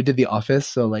 we redid the office,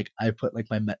 so like I put like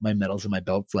my medals and my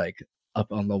belts like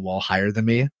up on the wall higher than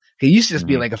me. It used to just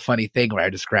be like a funny thing where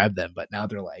I just grabbed them, but now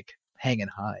they're like hanging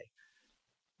high.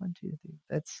 1, 2, 3.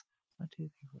 That's 1, 2, 3,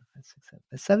 4, 5, 6, 7.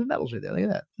 That's 7 medals right there. Look at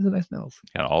that. Those are nice medals.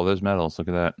 Got all those medals. Look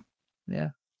at that. Yeah.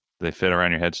 Do they fit around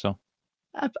your head still?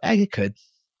 I could.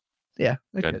 Yeah,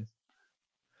 I could.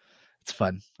 It's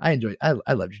fun. I enjoy.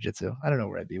 I love jiu-jitsu. I don't know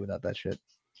where I'd be without that shit.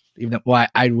 Even though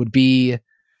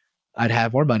I'd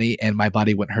have more money and my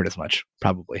body wouldn't hurt as much,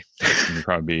 probably. You'd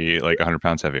probably be like 100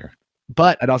 pounds heavier.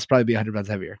 But I'd also probably be 100 pounds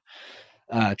heavier.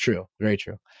 True. Very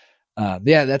true.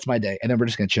 Yeah, that's my day. And then we're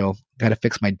just going to chill. Got to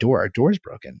fix my door. Our door's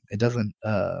broken. It doesn't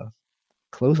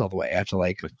close all the way. I have to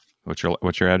like. What's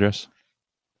your address?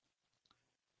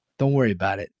 Don't worry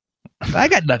about it. I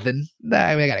got nothing.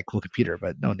 I mean, I got a cool computer,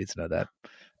 but no one needs to know that.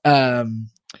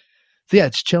 So yeah,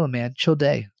 it's chilling, man. Chill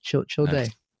day. Chill day.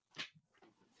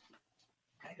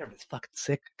 It's fucking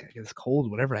sick. I get this cold,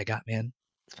 whatever I got, man.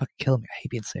 It's fucking killing me. I hate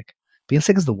being sick. Being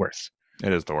sick is the worst.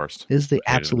 It is the worst. It is the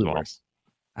absolute worst.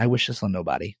 I wish this on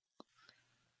nobody.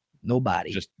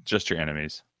 Nobody. Just your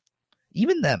enemies.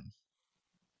 Even them.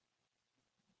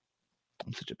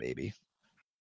 I'm such a baby.